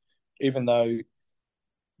list, even though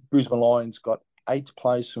Brisbane Lions got 8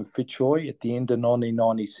 players from Fitzroy at the end of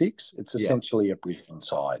 1996. It's essentially a Brisbane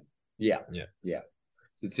side. Yeah.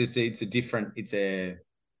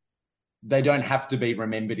 They don't have to be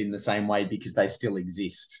remembered in the same way because they still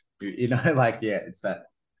exist. It's that.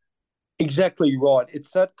 Exactly right.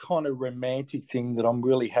 It's that kind of romantic thing that I'm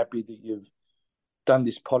really happy that you've done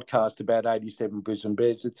this podcast about 87 Brisbane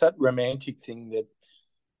Bears. It's that romantic thing that,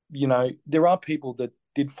 there are people that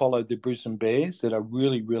did follow the Brisbane Bears that are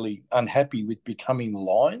really, really unhappy with becoming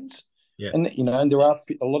Lions. Yeah. And, and there are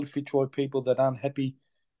a lot of Fitzroy people that aren't happy,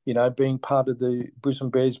 being part of the Brisbane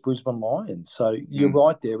Bears, Brisbane Lions. So you're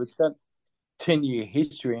right there. It's that 10-year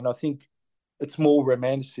history. And I think it's more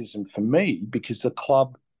romanticism for me because the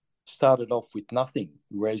club started off with nothing,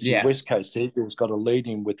 whereas your West Coast Eagles got a lead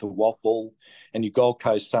in with the Waffle, and your Gold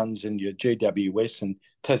Coast Suns and your GWS and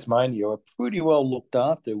Tasmania are pretty well looked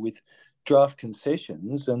after with draft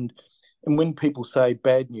concessions. And when people say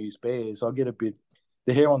bad news Bears, I get a bit,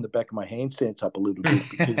 the hair on the back of my hand stands up a little bit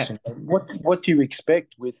because what do you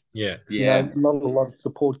expect with not a lot of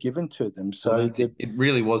support given to them. So it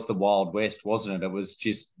really was the Wild West, wasn't it? It was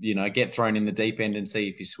just get thrown in the deep end and see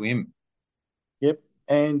if you swim. Yep.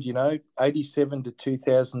 And 87 to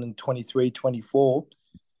 2023, 24,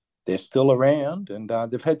 they're still around, and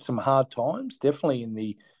they've had some hard times, definitely in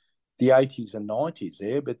the 80s and 90s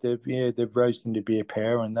there, but they've risen to be a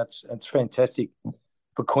power, and that's fantastic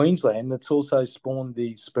for Queensland. That's also spawned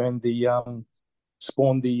the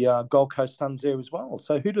Gold Coast Suns there as well.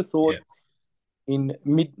 So who'd have thought in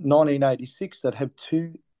mid 1986 that have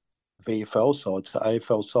 2 VFL sides,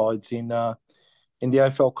 AFL sides in the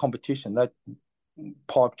AFL competition? That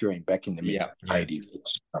pipe dream back in the mid 80s.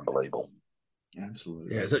 It's unbelievable.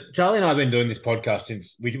 Absolutely. Yeah, so Charlie and I have been doing this podcast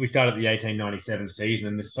since we started the 1897 season,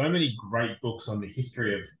 and there's so many great books on the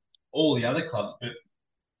history of all the other clubs, but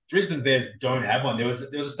Brisbane Bears don't have one. There was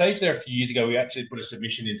a stage there a few years ago we actually put a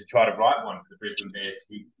submission in to try to write one for the Brisbane Bears.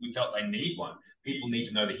 We felt they need one. People need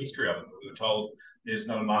to know the history of it. We were told there's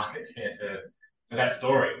not a market there for that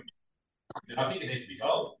story. And I think it needs to be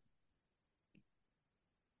told.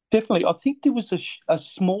 Definitely. I think there was a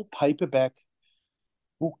small paperback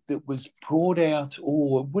book that was brought out,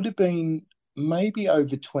 or it would have been maybe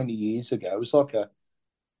over 20 years ago. It was like a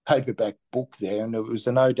paperback book there, and it was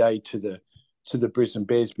an ode to the Brisbane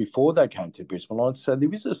Bears before they came to Brisbane Lions. So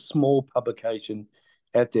there is a small publication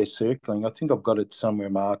out there circling. I think I've got it somewhere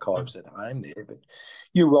in my archives at home there. But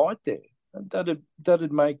you're right there.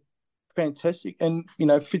 That'd make fantastic. And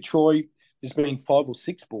Fitzroy, there's been 5 or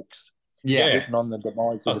 6 books written on the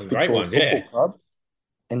demise of the Fitzroy Football Club,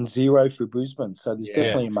 and 0 for Brisbane. So there's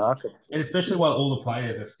definitely a market. And especially while all the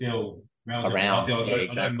players are still around. I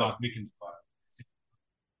know Mark Mickens,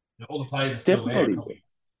 all the players are still there.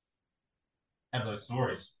 Have those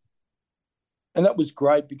stories. And that was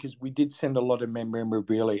great because we did send a lot of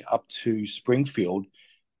memorabilia up to Springfield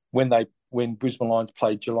when Brisbane Lions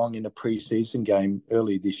played Geelong in a pre-season game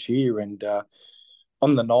early this year. And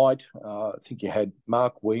on the night, I think you had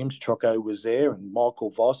Mark Williams, Choco was there, and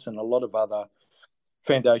Michael Voss, and a lot of other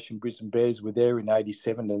Foundation Brisbane Bears were there in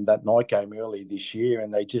 '87 and that night game early this year.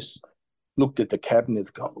 And they just looked at the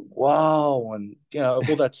cabinet going, wow, and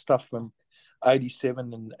all that stuff from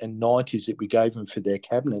 87 and 90s that we gave them for their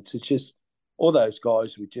cabinets. It's just all those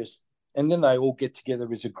guys were just, and then they all get together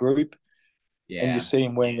as a group, and you see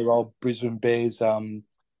them wearing their old Brisbane Bears. I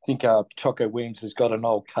think Choco Williams has got an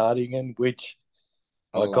old cardigan, which,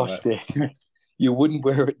 my gosh, you wouldn't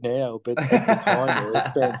wear it now, but at the time it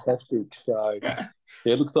was fantastic. So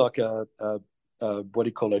it looks like a what do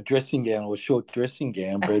you call it, a dressing gown or a short dressing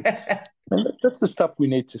gown, but that's the stuff we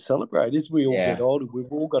need to celebrate. As we all get older,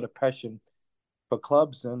 we've all got a passion for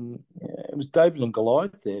clubs, and it was David and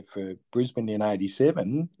Goliath there for Brisbane in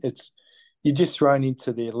 '87. You're just thrown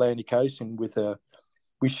into the Atlantic Ocean with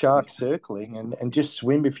sharks circling, and just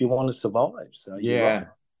swim if you want to survive. So right.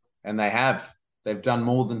 And they've done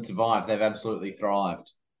more than survive. They've absolutely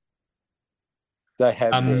thrived. They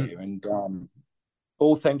have there, and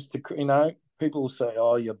all thanks to people say,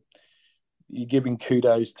 oh, you're giving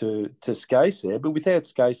kudos to Skase there, but without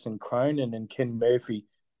Skase and Cronin and Ken Murphy,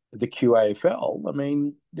 the QAFL, I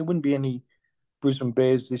mean, there wouldn't be any Brisbane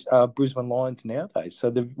Lions nowadays. So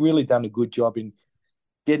they've really done a good job in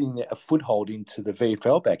getting a foothold into the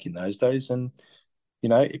VFL back in those days. And,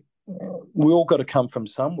 we all got to come from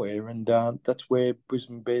somewhere, and that's where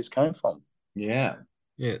Brisbane Bears came from. Yeah.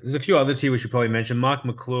 There's a few others here we should probably mention. Mark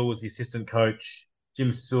McClure was the assistant coach.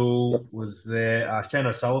 Jim Sewell was there. Shane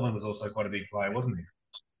O'Sullivan was also quite a big player, wasn't he?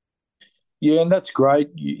 Yeah, and that's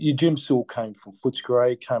great. Jim Sewell came from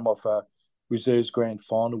Footscray, came off a reserves grand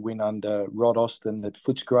final win under Rod Austin at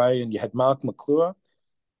Footscray, and you had Mark McClure,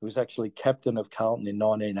 who was actually captain of Carlton in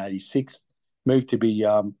 1986, moved to be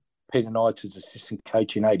Peter Knight's assistant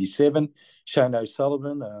coach in '87. Shane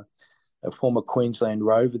O'Sullivan, a former Queensland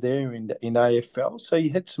Rover there in AFL. So you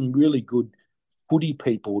had some really good footy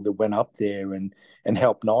people that went up there and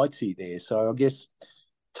helped Knightsy there. So I guess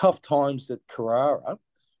tough times at Carrara.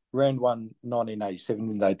 Round 1, 1987,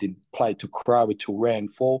 and they didn't play to Carrara till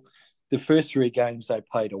round 4. The first 3 games they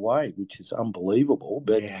played away, which is unbelievable.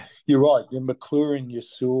 But you're right, your McClure and your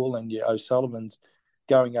Sewell and your O'Sullivans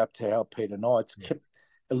going up to help Peter Knights kept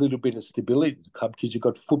a little bit of stability to the club because you've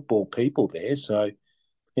got football people there. So,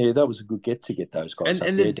 that was a good get those guys up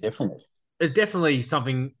there, definitely. There's definitely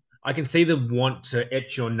something, I can see them want to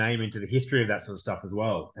etch your name into the history of that sort of stuff as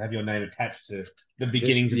well, to have your name attached to the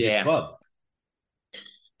beginnings of this club.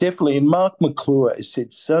 Definitely. And Mark McClure has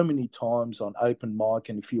said so many times on Open Mic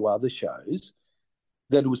and a few other shows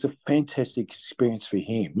that it was a fantastic experience for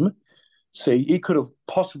him. So he could have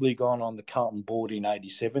possibly gone on the Carlton board in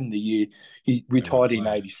 '87, the year he retired in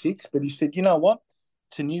 '86. But he said, you know what?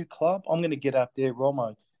 It's a new club. I'm going to get up there, roll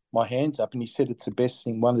my hands up. And he said it's the best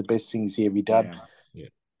thing, one of the best things he ever done. Yeah.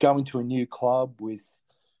 Going to a new club with,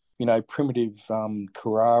 primitive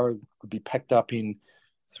Carrara could be packed up in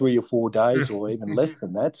 3 or 4 days or even less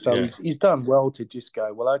than that. So he's done well to just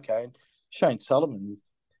go, well, okay. And Shane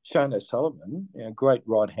O'Sullivan, great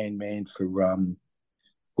right-hand man for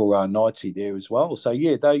Knightsy there as well. So,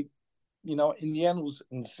 they, in the annals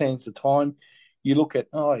and the sands of time, you look at,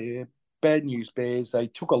 bad news Bears. They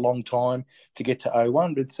took a long time to get to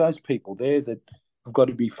 01, but it's those people there that have got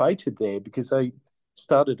to be feted there because they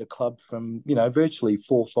started a club from, virtually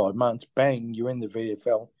 4 or 5 months. Bang, you're in the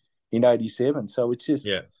VFL in '87. So it's just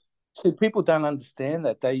So people don't understand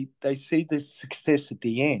that. They see the success at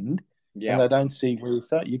the end, and they don't see where you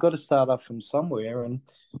start. You've got to start off from somewhere, and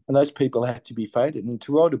those people have to be faded. And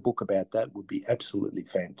to write a book about that would be absolutely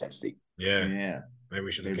fantastic. Yeah. Maybe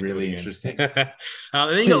we should look into really it interesting. and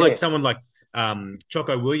then you got like someone like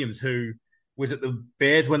Choco Williams, who was at the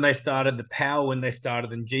Bears when they started, the Power when they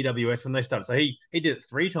started, and GWS when they started. So he did it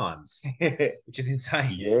 3 times, which is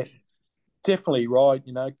insane. Yeah, definitely right.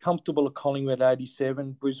 Comfortable at Collingwood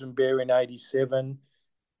 '87, Brisbane Bear in '87.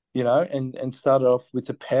 And started off with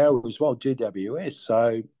the Power as well, GWS.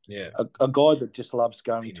 So a guy that just loves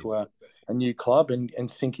going to a new club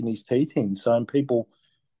and sinking his teeth in. So and people,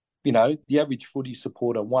 the average footy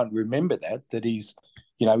supporter won't remember that he's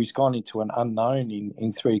gone into an unknown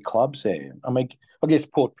in 3 clubs there. I mean, I guess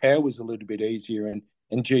Port Power was a little bit easier and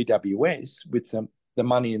GWS with the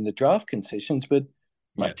money in the draft concessions, but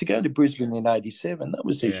mate, to go to Brisbane in '87, that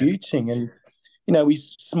was a huge thing. And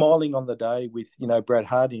he's smiling on the day with Brad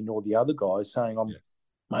Hardy and all the other guys saying,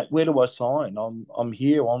 mate, where do I sign? I'm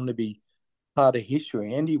here. I want to be part of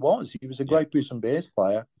history. And he was. He was a great Brisbane Bears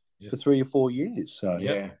player for 3 or 4 years. So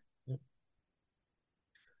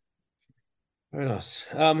Very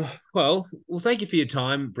nice. Well, thank you for your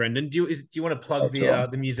time, Brendan. Do you want to plug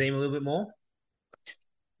the museum a little bit more?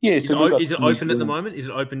 Yeah. Is it open at the moment? Is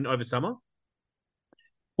it open over summer?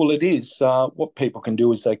 Well, it is. What people can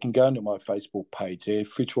do is they can go into my Facebook page there,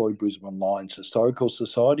 Fitzroy Brisbane Lions Historical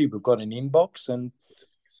Society. We've got an inbox, and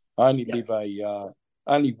I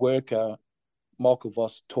only work a Michael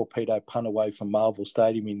Voss torpedo punt away from Marvel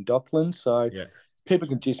Stadium in Docklands. So people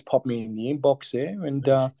can just pop me in the inbox there, and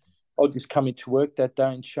I'll just come into work that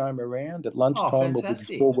day and show them around at lunchtime or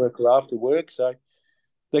before work or after work. So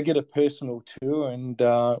they get a personal tour, and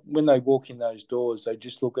when they walk in those doors, they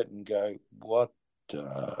just look at it and go, "What?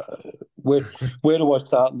 Where do I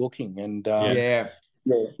start looking?" And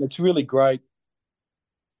it's really great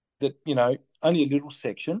that only a little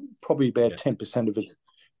section, probably about 10% of it's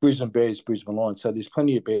Brisbane Bears, Brisbane Lions. So there's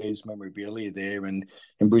plenty of Bears memorabilia there, and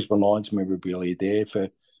Brisbane Lions memorabilia there for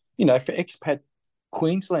for expat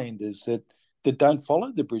Queenslanders that don't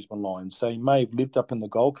follow the Brisbane Lions. So you may have lived up in the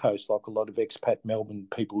Gold Coast like a lot of expat Melbourne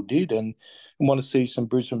people did, and want to see some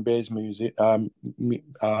Brisbane Bears memorabilia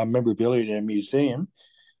in a museum.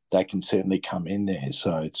 They can certainly come in there.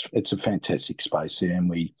 So it's a fantastic space there, and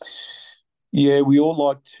we all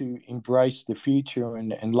like to embrace the future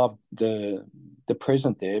and love the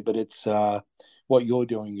present there. But it's what you're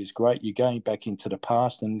doing is great. You're going back into the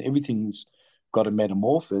past, and everything's got a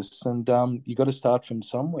metamorphosis, and you got to start from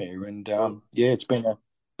somewhere. And it's been a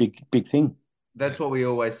big thing. That's what we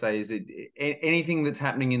always say: is anything that's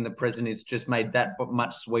happening in the present is just made that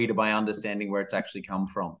much sweeter by understanding where it's actually come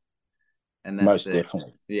from. And that's most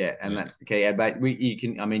definitely, that's the key. But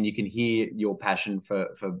you can hear your passion for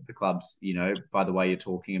the clubs, by the way you're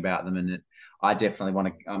talking about them. And I definitely want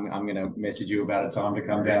to. I'm going to message you about a time to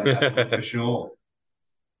come down for sure.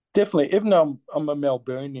 Definitely. Even though I'm a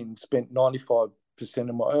Melbourneian, spent 95%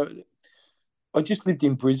 of my. I just lived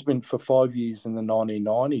in Brisbane for 5 years in the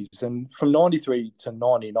 1990s, and from 93 to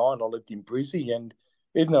 99, I lived in Brizzy. And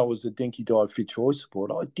even though I was a dinky dive Fitzroy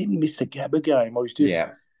supporter, I didn't miss a Gabba game. I was just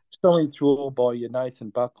so enthralled by your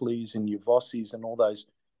Nathan Buckleys and your Vossies and all those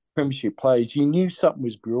premiership players. You knew something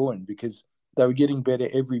was brewing because they were getting better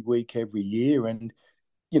every week, every year. And,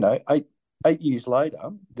 8 years later,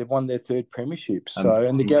 they've won their 3rd premiership. So,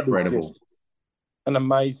 and the Gabba is just an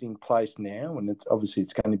amazing place now, and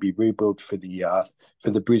it's going to be rebuilt for the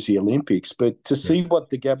Brizzy Olympics. But to see what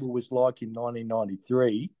the Gabba was like in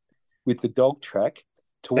 1993 with the dog track,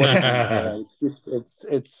 to watch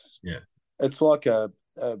it's like a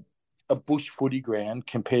bush footy ground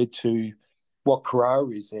compared to what Carrara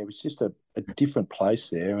is there. It's just a different place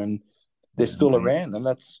there, and they're still around, and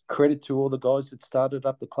that's credit to all the guys that started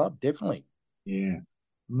up the club, definitely. Yeah,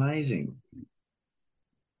 amazing.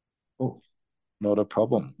 Oh, not a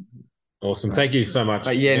problem. Awesome. Thank you so much.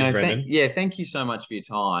 Thank you so much for your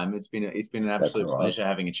time. It's been an absolute pleasure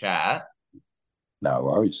having a chat. No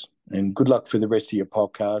worries, and good luck for the rest of your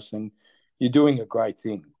podcast. And you're doing a great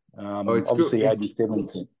thing. Obviously, 87.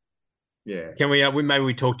 Yeah. Can we maybe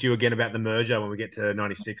we talk to you again about the merger when we get to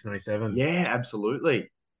 96, 97? Yeah,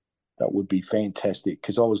 absolutely. That would be fantastic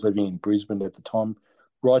because I was living in Brisbane at the time,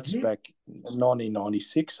 back in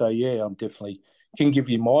 1996. So I'm definitely can give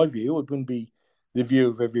you my view. It wouldn't be the view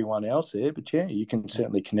of everyone else there, but you can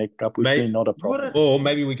certainly connect up with me. Not a problem. Or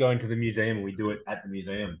maybe we go into the museum and we do it at the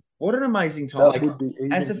museum. What an amazing time! That would be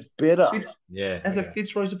even better. A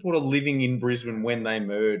Fitzroy supporter living in Brisbane when they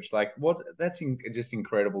merged, that's just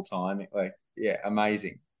incredible time.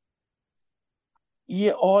 Amazing.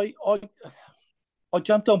 Yeah, I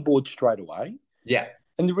jumped on board straight away. Yeah.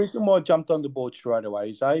 And the reason why I jumped on the board straight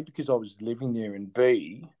away is A, because I was living there, and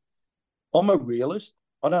B, I'm a realist.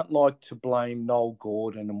 I don't like to blame Noel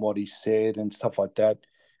Gordon and what he said and stuff like that.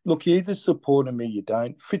 Look, you either support me, you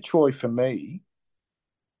don't. Fitzroy, for me,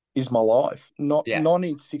 is my life. Not Yeah.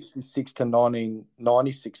 1966 to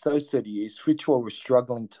 1996, those 30 years, Fitzroy was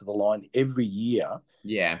struggling to the line every year,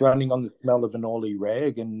 Yeah. running on the smell of an oily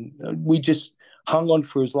rag, and we just hung on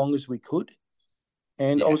for as long as we could.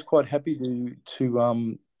 And I was quite happy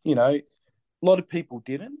to you know, a lot of people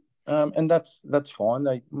didn't, and that's fine.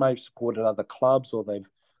 They may have supported other clubs or they've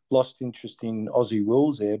lost interest in Aussie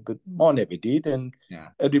rules there, but I never did. And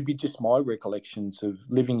it'd be just my recollections of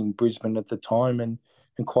living in Brisbane at the time, and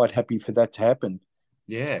quite happy for that to happen.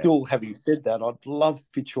 Yeah. Still, having said that, I'd love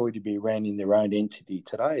Fitzroy to be around in their own entity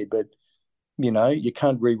today, but you know, you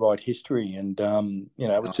can't rewrite history, and you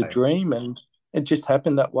know, it's a dream, and it just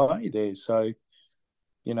happened that way there. So,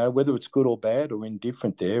 you know, whether it's good or bad or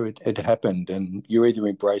indifferent there, it happened, and you either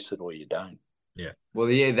embrace it or you don't. Yeah.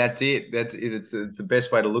 Well, yeah, that's it. That's it. It's the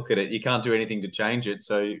best way to look at it. You can't do anything to change it,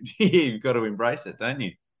 so you've got to embrace it, don't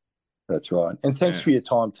you? That's right. And thanks for your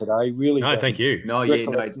time today. Really. No, thank you. No, yeah,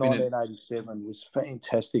 no, it's 1987 was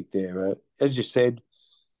fantastic there. As you said,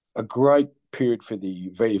 a great period for the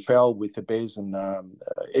VFL with the Bears and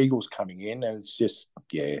Eagles coming in, and it's just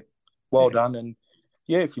well done. And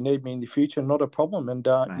if you need me in the future, not a problem. And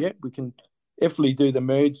we can definitely do the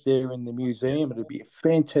merge there in the museum. It'll be a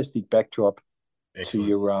fantastic backdrop to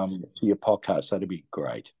your podcast. That'd be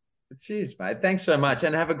great. Cheers, mate. Thanks so much,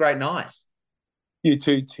 and have a great night. You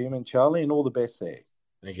too, Tim and Charlie, and all the best there.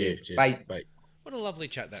 Thank you. Cheers. Bye. What a lovely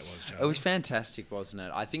chat that was, Charlie. It was fantastic, wasn't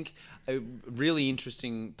it? I think a really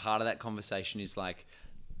interesting part of that conversation is like,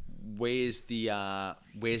 where's the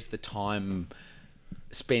time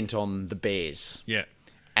spent on the Bears? Yeah.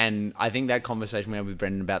 And I think that conversation we had with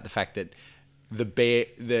Brendan about the fact that the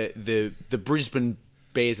Brisbane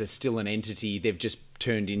Bears are still an entity. They've just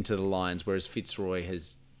turned into the Lions, whereas Fitzroy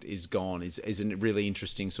is gone. Is a really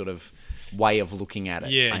interesting sort of way of looking at it.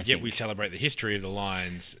 Yeah, yet we celebrate the history of the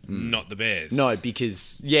Lions, not the Bears. No,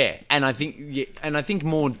 because and I think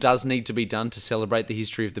more does need to be done to celebrate the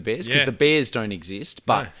history of the Bears, because the Bears don't exist,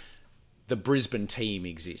 but the Brisbane team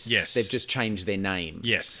exists. Yes. They've just changed their name.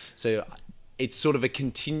 Yes. So it's sort of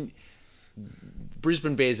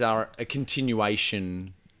Brisbane Bears are a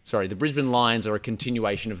continuation. Sorry, the Brisbane Lions are a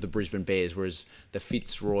continuation of the Brisbane Bears, whereas the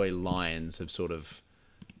Fitzroy Lions have sort of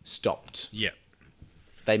stopped. Yeah.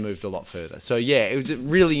 They moved a lot further. So it was a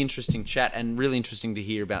really interesting chat, and really interesting to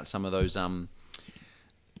hear about some of those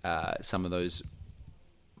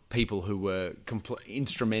people who were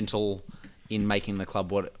instrumental in making the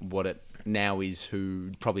club what it now is,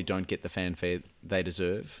 who probably don't get the fanfare they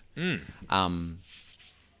deserve.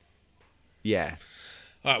 Yeah.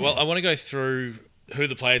 All right. Well, I want to go through who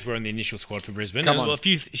the players were in the initial squad for Brisbane. Come on. A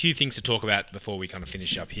few things to talk about before we kind of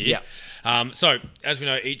finish up here. Yeah. So, as we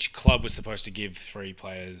know, each club was supposed to give 3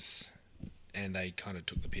 players, and they kind of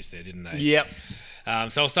took the piss there, didn't they? Yep.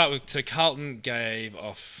 So I'll start with... So Carlton gave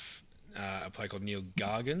off a player called Neil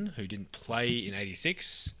Gargan, who didn't play in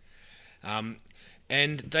 86.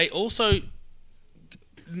 And they also...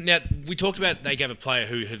 Now, we talked about they gave a player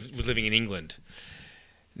who was living in England.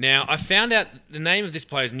 Now, I found out the name of this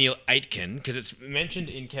player is Neil Aitken, because it's mentioned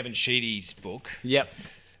in Kevin Sheedy's book. Yep.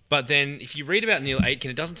 But then, if you read about Neil Aitken,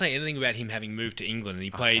 it doesn't say anything about him having moved to England, and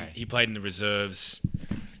he played in the reserves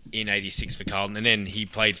in 86 for Carlton, and then he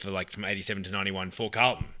played for from 87 to 91 for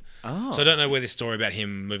Carlton. Oh. So I don't know where this story about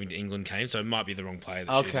him moving to England came, so it might be the wrong player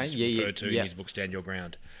that Sheedy's referred to in his book, Stand Your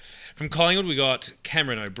Ground. From Collingwood, we got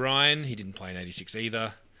Cameron O'Brien. He didn't play in 86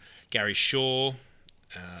 either. Gary Shaw,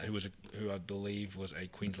 who I believe was a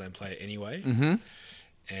Queensland player anyway. Mm-hmm.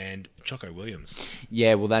 And Choco Williams.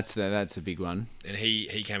 Yeah, well, that's a big one. And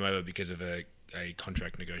he came over because of a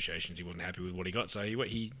contract negotiations. He wasn't happy with what he got, so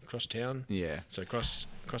he crossed town. Yeah. So crossed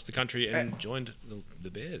the country and joined the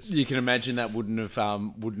Bears. You can imagine that wouldn't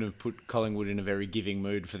have put Collingwood in a very giving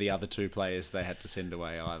mood for the other 2 players they had to send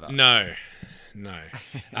away either. No. Now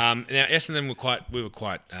Essendon were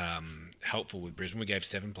quite helpful with Brisbane. We gave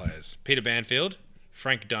 7 players: Peter Banfield,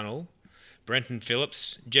 Frank Dunnell, Brenton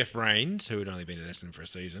Phillips, Jeff Rains, who had only been at Essendon for a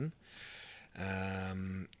season,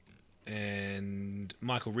 and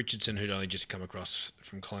Michael Richardson, who'd only just come across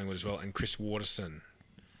from Collingwood as well, and Chris Waterson.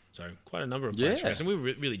 So quite a number of players for Essendon. We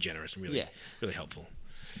were really generous and really helpful.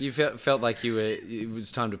 You felt like it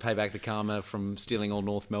was time to pay back the karma from stealing all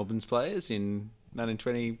North Melbourne's players in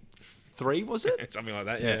 1923, was it? Something like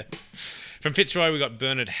that, yeah. From Fitzroy, we got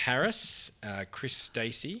Bernard Harris, Chris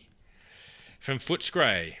Stacey. From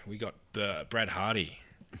Footscray, we got Brad Hardy.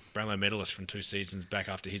 Brownlow medalist from 2 seasons back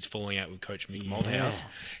after his falling out with Coach Mick Malthouse.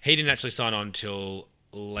 He didn't actually sign on till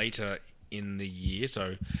later in the year,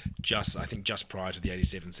 so just prior to the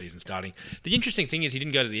 87 season starting. The interesting thing is he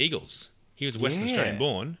didn't go to the Eagles. He was Western Australian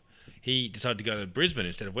born. He decided to go to Brisbane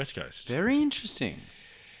instead of West Coast. Very interesting.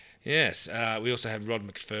 Yes. We also have Rod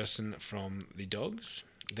McPherson from the Dogs.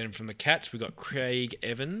 Then from the Cats, we got Craig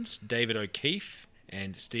Evans, David O'Keefe,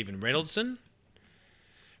 and Stephen Reynoldson.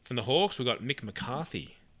 From the Hawks, we got Mick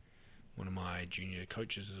McCarthy, one of my junior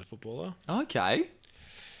coaches as a footballer. Okay.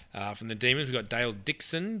 From the Demons, we got Dale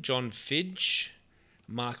Dixon, John Fidge,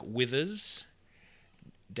 Mark Withers,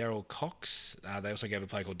 Daryl Cox. They also gave a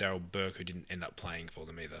player called Daryl Burke, who didn't end up playing for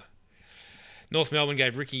them either. North Melbourne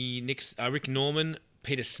gave Rick Norman,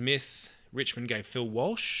 Peter Smith. Richmond gave Phil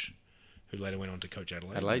Walsh, who later went on to coach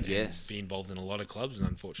Adelaide. Adelaide, yes. Be involved in a lot of clubs and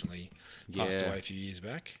unfortunately passed away a few years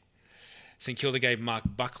back. St Kilda gave Mark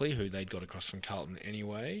Buckley, who they'd got across from Carlton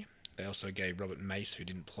anyway. They also gave Robert Mace, who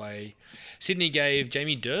didn't play. Sydney gave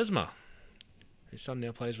Jamie Dersma, whose son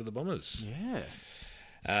now plays with the Bombers.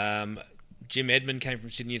 Yeah. Jim Edmond came from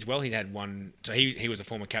Sydney as well. He'd had one... So he was a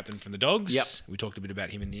former captain from the Dogs. Yep. We talked a bit about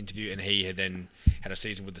him in the interview, and he had then had a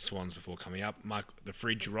season with the Swans before coming up. Mike the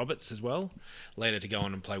Fridge Roberts as well, later to go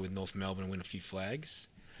on and play with North Melbourne and win a few flags.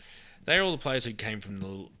 They're all the players who came from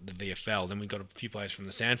the VFL. Then we got a few players from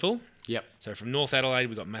the Sandful. Yep. So from North Adelaide,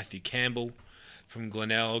 we got Matthew Campbell. From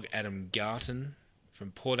Glenelg, Adam Garton.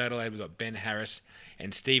 From Port Adelaide, we got Ben Harris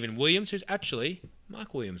and Stephen Williams, who's actually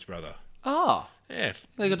Mark Williams' brother. Oh. Yeah.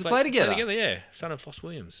 They got to play together. Play together, yeah. Son of Foss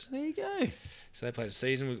Williams. There you go. So they played a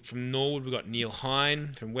season. From Norwood, we got Neil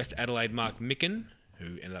Hine. From West Adelaide, Mark Micken,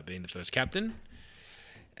 who ended up being the first captain.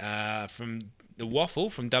 From the Waffle,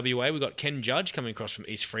 from WA, we got Ken Judge coming across from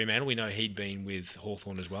East Fremantle. We know he'd been with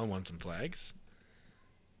Hawthorn as well and won some flags.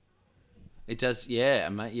 It does, yeah,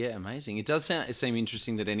 amazing. It does seem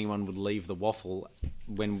interesting that anyone would leave the Waffle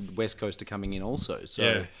when West Coast are coming in also.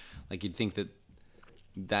 So, like, you'd think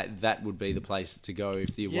that would be the place to go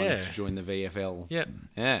if you wanted to join the VFL. Yeah.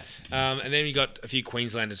 Yeah. And then you got a few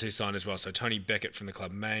Queenslanders who signed as well. So Tony Beckett from the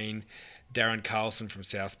club Maine, Darren Carlson from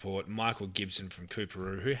Southport, Michael Gibson from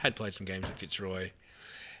Coorparoo, who had played some games at Fitzroy,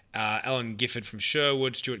 Alan Gifford from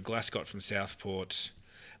Sherwood, Stuart Glascott from Southport,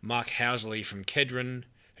 Mark Housley from Kedron,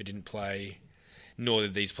 who didn't play, nor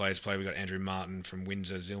did these players play. We got Andrew Martin from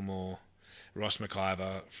Windsor, Zilmore, Ross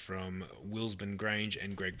McIver from Willsbane Grange,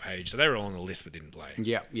 and Greg Page. So they were all on the list but didn't play.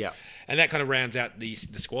 Yeah, yeah. And that kind of rounds out the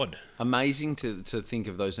squad. Amazing to think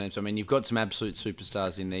of those names. I mean, you've got some absolute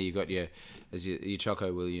superstars in there. You've got your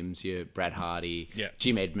Choco Williams, your Brad Hardy,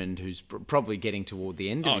 Jim Edmond, who's probably getting toward the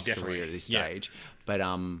end of his career at this stage. But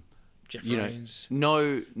Jeff you Rains.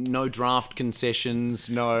 know, no draft concessions,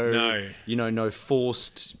 no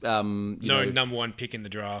forced, number one pick in the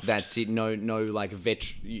draft. That's it. No, like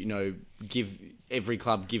give every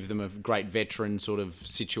club give them a great veteran sort of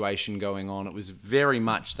situation going on. It was very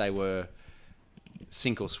much they were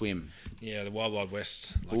sink or swim. Yeah, the Wild Wild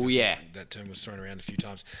West. That term was thrown around a few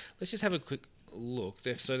times. Let's just have a quick look.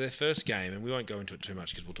 So their first game, and we won't go into it too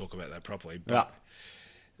much because we'll talk about that properly. But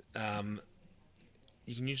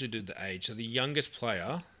you can usually do the age. So the youngest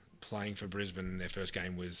player playing for Brisbane in their first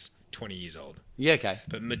game was 20 years old. Yeah, okay.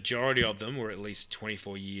 But majority of them were at least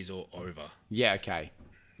 24 years or over. Yeah, okay.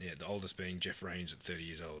 Yeah, the oldest being Jeff Rains at 30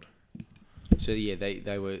 years old. So yeah,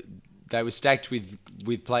 they were stacked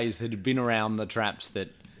with players that had been around the traps that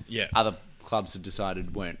other clubs had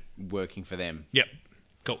decided weren't working for them. Yep.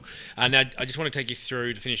 Cool. Now, I just want to take you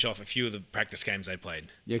through to finish off a few of the practice games they played.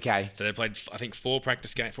 Okay. So they played, I think, 4 or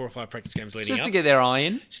 5 practice games leading just up. to get their eye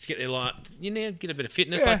in. Just to get their get a bit of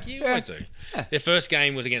fitness like you always do. Yeah. Their first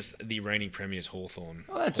game was against the reigning premiers, Hawthorn.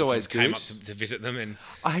 Well, that's always good. Came up to visit them. And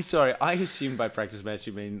I assumed by practice match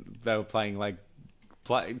you mean they were playing like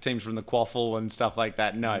teams from the Quaffle and stuff like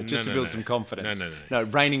that. No, just to build some confidence. No,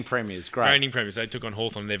 reigning premiers, great. Reigning premiers. They took on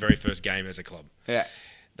Hawthorn in their very first game as a club. Yeah.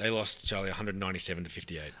 They lost, Charlie, 197 to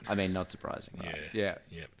 58. I mean, not surprising. Right? Yeah.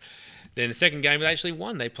 Then the second game, they actually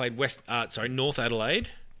won. They played North Adelaide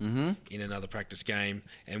in another practice game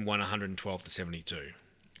and won 112 to 72.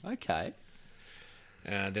 Okay.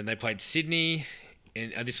 Then they played Sydney,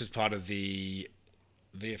 and this was part of the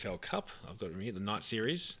VFL Cup. I've got it here, the night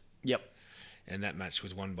series. Yep. And that match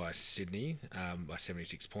was won by Sydney by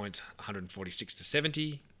 76 points, 146 to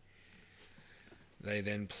 70. They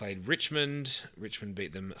then played Richmond. Richmond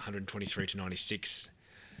beat them 123 to 96.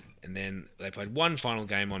 And then they played one final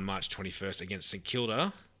game on March 21st against St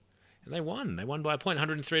Kilda. And they won. They won by a point,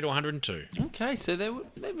 103 to 102. Okay, so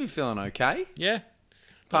they'd be feeling okay. Yeah.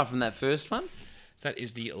 Apart from that first one. That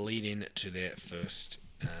is the lead-in to their first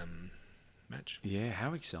match. Yeah,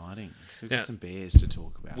 how exciting. So we've Now, got some Bears to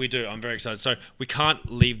talk about. We do. I'm very excited. So we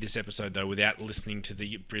can't leave this episode, though, without listening to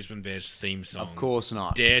the Brisbane Bears theme song. Of course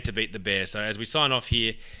not. Dare to Beat the Bear. So as we sign off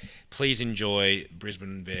here, please enjoy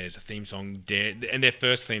Brisbane Bears theme song, Dare. And their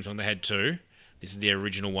first theme song, they had two. This is the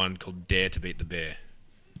original one called Dare to Beat the Bear.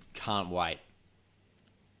 Can't wait.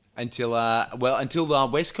 Until the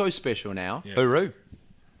West Coast special now. Yeah. Hooroo.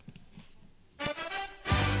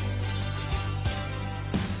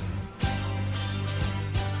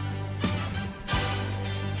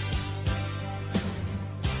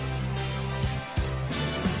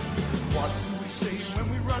 What do we say when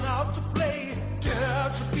we run out to play? Dare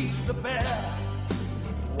to beat the bear.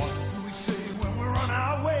 What do we say when we run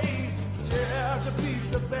our way? Dare to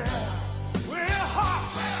beat the bear. We're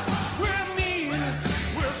hot, we're mean,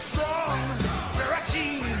 we're strong, we're a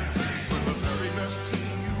team. We're the very best team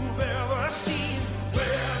you've ever seen.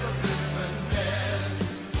 We're the Brisbane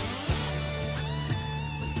Bears.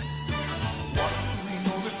 What do we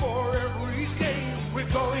know before every game? We're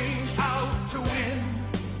going out to win.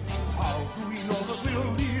 How do we know that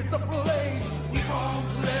we'll lead the play? We won't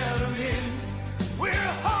let them in.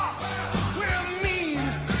 We're hot, we're mean,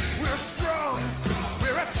 we're strong,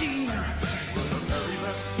 we're a team. We're the very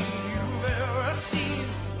best team you've ever seen.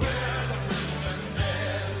 We're the Brisbane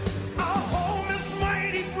Bears. Our home is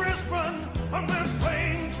mighty Brisbane, and we're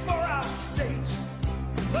playing for our state.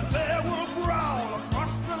 The bear will growl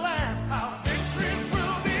across the land. Our victories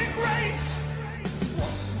will be great.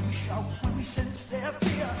 What do we shout when we sense their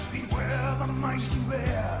fear? Beware the mighty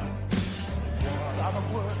bear. What are the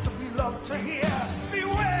words that we love to hear?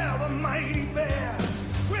 Beware the mighty bear.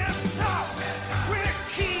 We're tough, we're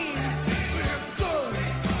keen, we're good,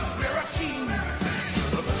 we're a team.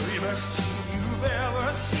 We're the very best team you've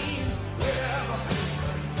ever seen. We're the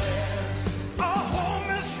Brisbane Bears. Our home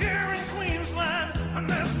is here in Queensland, and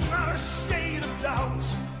there's not a shade of doubt.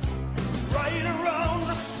 Right around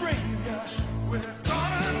Australia, we're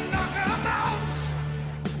gonna knock 'em out.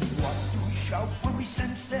 What do we shout when we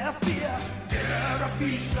sense their fear? Dare to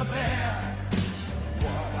beat the bear.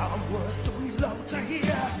 What are the words that we love to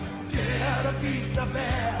hear? Dare to beat the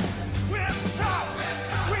bear. We're tough,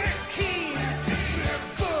 we're keen, we're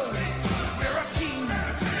good, we're a team.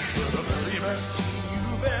 We're the very best team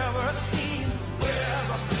you've ever seen. We're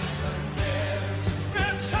the Brisbane Bears.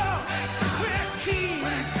 We're tough, we're keen,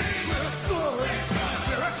 we're good,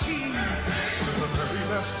 we're a team. We're the very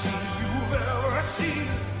best team you've ever seen.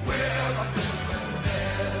 We're the Brisbane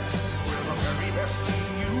Bears. We're the very best team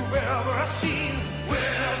you've ever seen.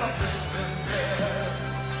 We're the Brisbane Bears.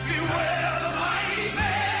 Beware the mighty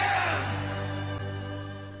bears.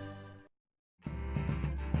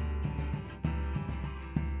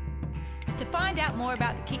 To find out more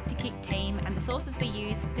about the Kick to Kick team and the sources we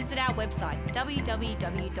use, visit our website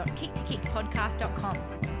www.kicktokickpodcast.com.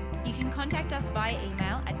 You can contact us via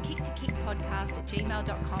email at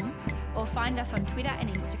kicktokickpodcast@gmail.com or find us on Twitter and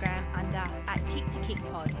Instagram under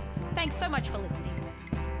 @KickToKickPod. Thanks so much for listening.